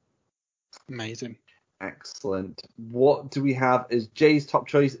think. Amazing. Excellent. What do we have as Jay's top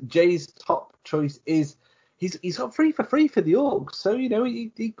choice? Jay's top choice is he's got free for the orcs, so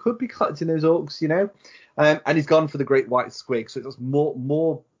he could be collecting those orcs, and he's gone for the Great White Squig, so it's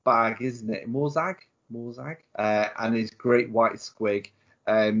more bag, isn't it? Morzag, and his Great White Squig.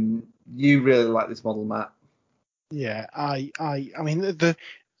 You really like this model, Matt? Yeah, I mean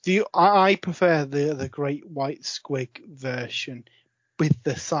I prefer the Great White Squig version with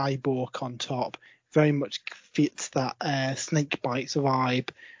the cyborg on top. Very much fits that snake bites vibe.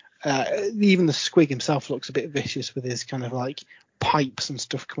 Even the Squig himself looks a bit vicious with his kind of like pipes and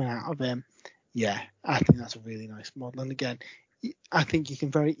stuff coming out of him. Yeah, I think that's a really nice model. And again, I think you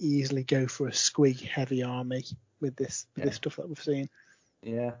can very easily go for a Squig heavy army with this stuff that we've seen.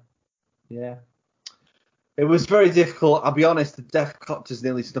 Yeah. It was very difficult. I'll be honest. The Deathcopters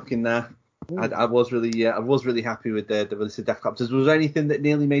nearly snuck in there. I was really happy with the release of Deathcopters. Was there anything that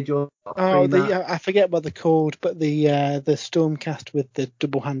nearly made your? I forget what they're called, but the Stormcast with the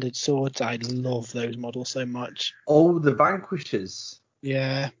double-handed swords. I love those models so much. Oh, the Vanquishers.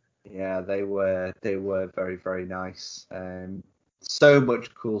 Yeah. Yeah, they were very, very nice. So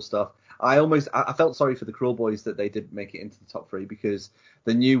much cool stuff. I felt sorry for the Cruel Boys that they didn't make it into the top 3 because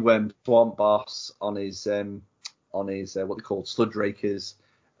the new Swamp Boss on his what they call Sludge Rakers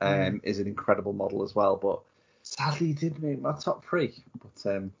is an incredible model as well. But sadly, he didn't make my top 3.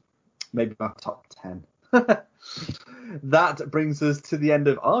 But maybe my top 10. That brings us to the end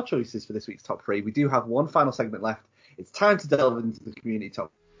of our choices for this week's top 3. We do have one final segment left. It's time to delve into the community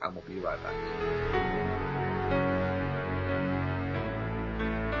top, and we'll be right back.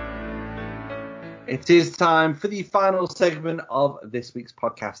 It is time for the final segment of this week's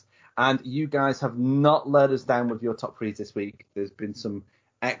podcast. And you guys have not let us down with your top threes this week. There's been some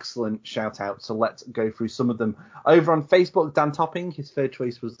excellent shout outs, so let's go through some of them. Over on Facebook, Dan Topping, his third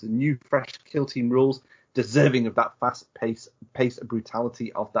choice was the new fresh Kill Team rules, deserving of that fast pace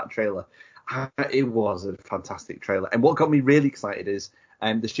brutality of that trailer. It was a fantastic trailer. And what got me really excited is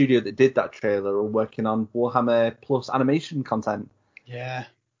the studio that did that trailer are working on Warhammer Plus animation content. Yeah.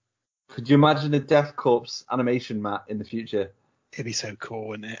 Could you imagine a Death Corps animation, Matt, in the future? It'd be so cool,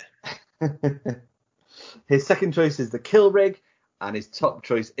 wouldn't it? His second choice is the Kill Rig, and his top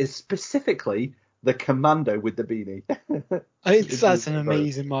choice is specifically the Commando with the beanie. That's an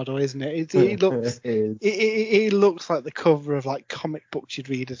amazing model, isn't it? It looks like the cover of like comic books you'd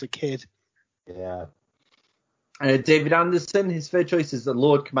read as a kid. Yeah. David Anderson, his third choice is the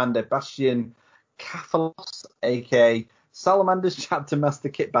Lord Commander Bastian Cathalos, aka Salamander's Chapter Master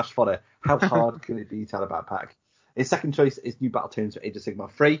Kit Bash Fodder. How hard can it be to add a backpack? His second choice is new battle tones for Age of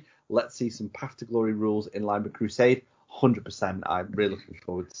Sigmar 3. Let's see some Path to Glory rules in line with Crusade. 100%. I'm really looking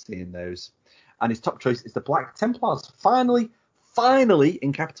forward to seeing those. And his top choice is the Black Templars. Finally,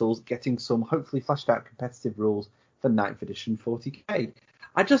 in capitals, getting some hopefully fleshed out competitive rules for 9th edition 40k.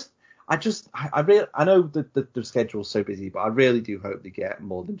 I know that the schedule's so busy, but I really do hope they get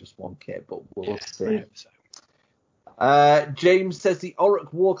more than just one kit, but we'll see. I hope so. James says the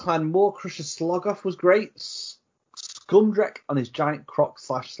Orruk Warclan Moorcrusher Slogoff was great. Scumdrek on his giant croc /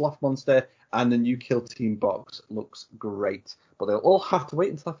 sloth monster, and the new Kill Team box looks great. But they'll all have to wait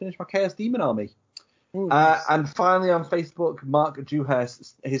until I finish my Chaos Demon army. And finally on Facebook, Mark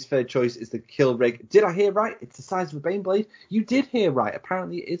Dewhurst, his third choice is the Kill Rig. Did I hear right? It's the size of a Baneblade. You did hear right.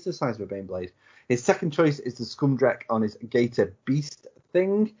 Apparently it is the size of a Baneblade. His second choice is the Scumdrek on his Gator Beast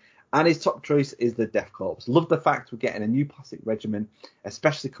thing. And his top choice is the Death Corps. Love the fact we're getting a new plastic regiment,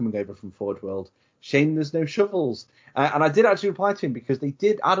 especially coming over from Forge World. Shame there's no shovels. And I did actually reply to him because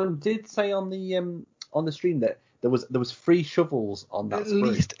Adam did say on the stream that there was 3 shovels on that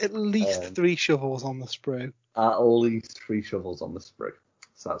sprue. At least 3 shovels on the sprue. At least 3 shovels on the sprue.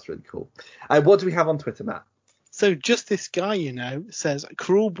 So that's really cool. What do we have on Twitter, Matt? So just this guy, says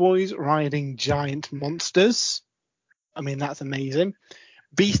Cruel Boys riding giant monsters. I mean, that's amazing.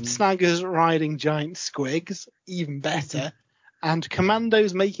 Beast Snaggers riding giant squigs, even better. And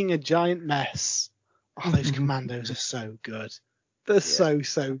Commandos making a giant mess. Oh, those Commandos are so good. They're so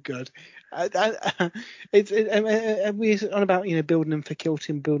good. We're on about building them for Kill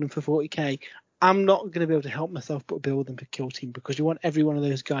Team, building them for 40k. I'm not going to be able to help myself but build them for Kill Team because you want every one of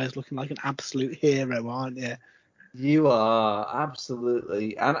those guys looking like an absolute hero, aren't you? You are,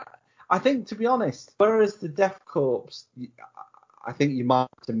 absolutely. And I think, to be honest, whereas the Death Corps, I think you might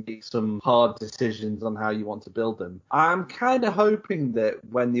have to make some hard decisions on how you want to build them. I'm kind of hoping that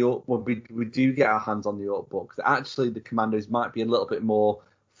when we do get our hands on the Orc book, that actually the Commandos might be a little bit more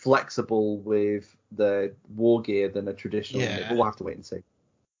flexible with the war gear than a traditional. Yeah. But we'll have to wait and see.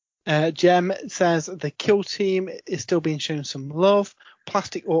 Jem says the Kill Team is still being shown some love.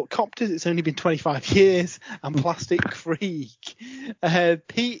 Plastic Orc Copters, it's only been 25 years. And Plastic Krieg.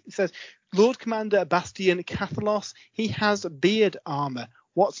 Pete says, Lord Commander Bastian Cathalos, he has beard armor.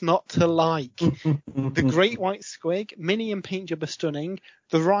 What's not to like? The Great White Squig, mini and paint job are stunning.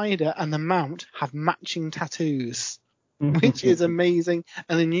 The rider and the mount have matching tattoos, which is amazing.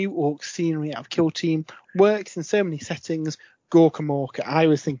 And the new Orc scenery out of Kill Team works in so many settings. Gorka Morka, I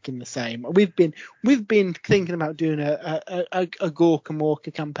was thinking the same. We've been thinking about doing a Gorka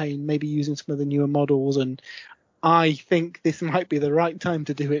Morka campaign, maybe using some of the newer models, and I think this might be the right time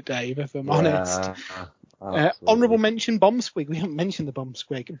to do it, Dave, if I'm honest. Honourable mention, Bomb Squig. We haven't mentioned the Bomb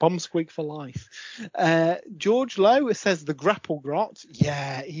Squig. Bomb Squig for life. George Lowe says the Grapple Grot.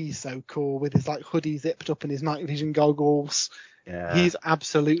 Yeah, he's so cool with his hoodie zipped up and his night vision goggles. Yeah. He's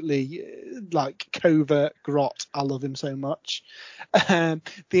absolutely like covert grot. I love him so much. The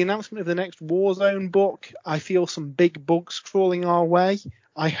announcement of the next Warzone book. I feel some big bugs crawling our way.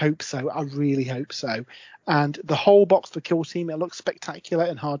 I hope so. I really hope so. And the whole box for Kill Team, it looks spectacular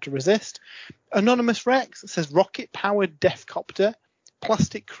and hard to resist. Anonymous Rex says rocket-powered Deathcopter,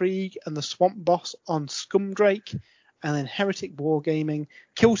 Plastic Krieg and the Swamp Boss on Scumdrake, and then Heretic Wargaming.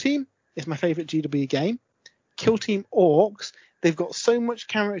 Kill Team is my favourite GW game. Kill Team Orcs, they've got so much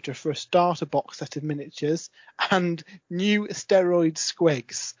character for a starter box set of miniatures, and new steroid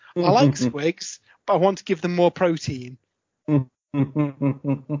squigs. I like squigs, but I want to give them more protein.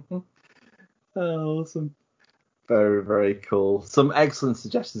 Awesome. Very, very cool. Some excellent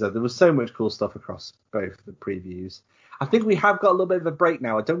suggestions there. There was so much cool stuff across both the previews. I think we have got a little bit of a break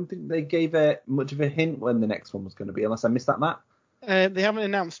now. I don't think they gave much of a hint when the next one was going to be, unless I missed that, Matt. They haven't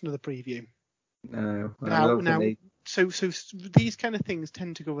announced another preview. No, I Now, don't think now, they. so these kind of things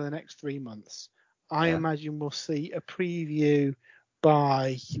tend to go over the next 3 months. I Yeah. imagine we'll see a preview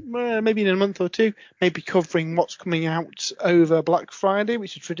by maybe in a month or two, maybe covering what's coming out over Black Friday,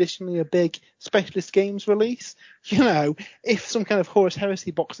 which is traditionally a big specialist games release. You know, if some kind of Horus Heresy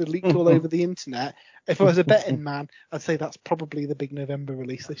box had leaked all over the internet, if I was a betting man, I'd say that's probably the big November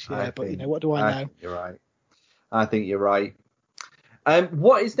release this year. But, what do I know? Think you're right. I think you're right.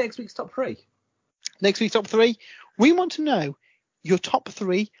 What is next week's top 3? Next week's top 3, we want to know your top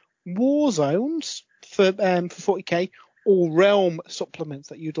 3 war zones for 40k or realm supplements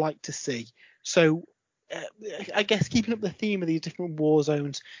that you'd like to see. So I guess keeping up the theme of these different war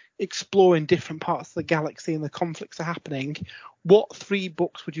zones, exploring different parts of the galaxy and the conflicts are happening, what 3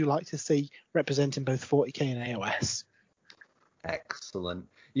 books would you like to see representing both 40k and AOS? Excellent.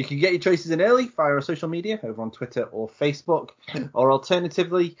 You can get your choices in early via our social media over on Twitter or Facebook, or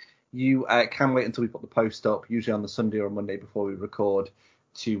alternatively, you can wait until we put the post up, usually on the Sunday or Monday before we record,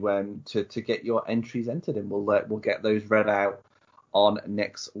 to get your entries entered, and we'll get those read out on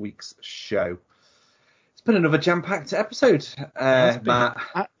next week's show. It's been another jam-packed episode, Matt.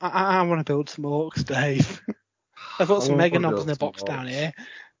 I want to build some orcs, Dave. I've got some mega knobs in the box down here.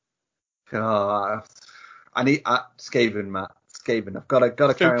 God, I need Skaven, Matt. Skaven. I've got to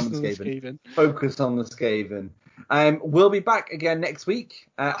carry on with Skaven. Focus on the Skaven. We'll be back again next week.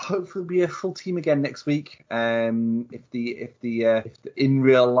 Hopefully, we'll be a full team again next week. If the in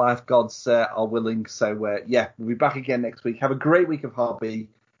real life gods are willing. So we'll be back again next week. Have a great week of hobby,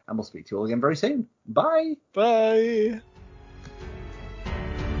 and we'll speak to you all again very soon. Bye. Bye.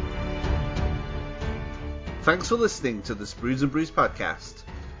 Thanks for listening to the Sprues and Brews podcast.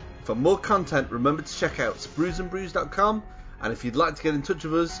 For more content, remember to check out spruesandbrews.com, and if you'd like to get in touch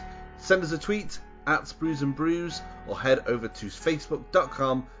with us, send us a tweet at Sprues and Brews, or head over to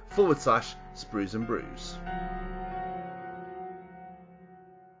facebook.com/Sprues and Brews.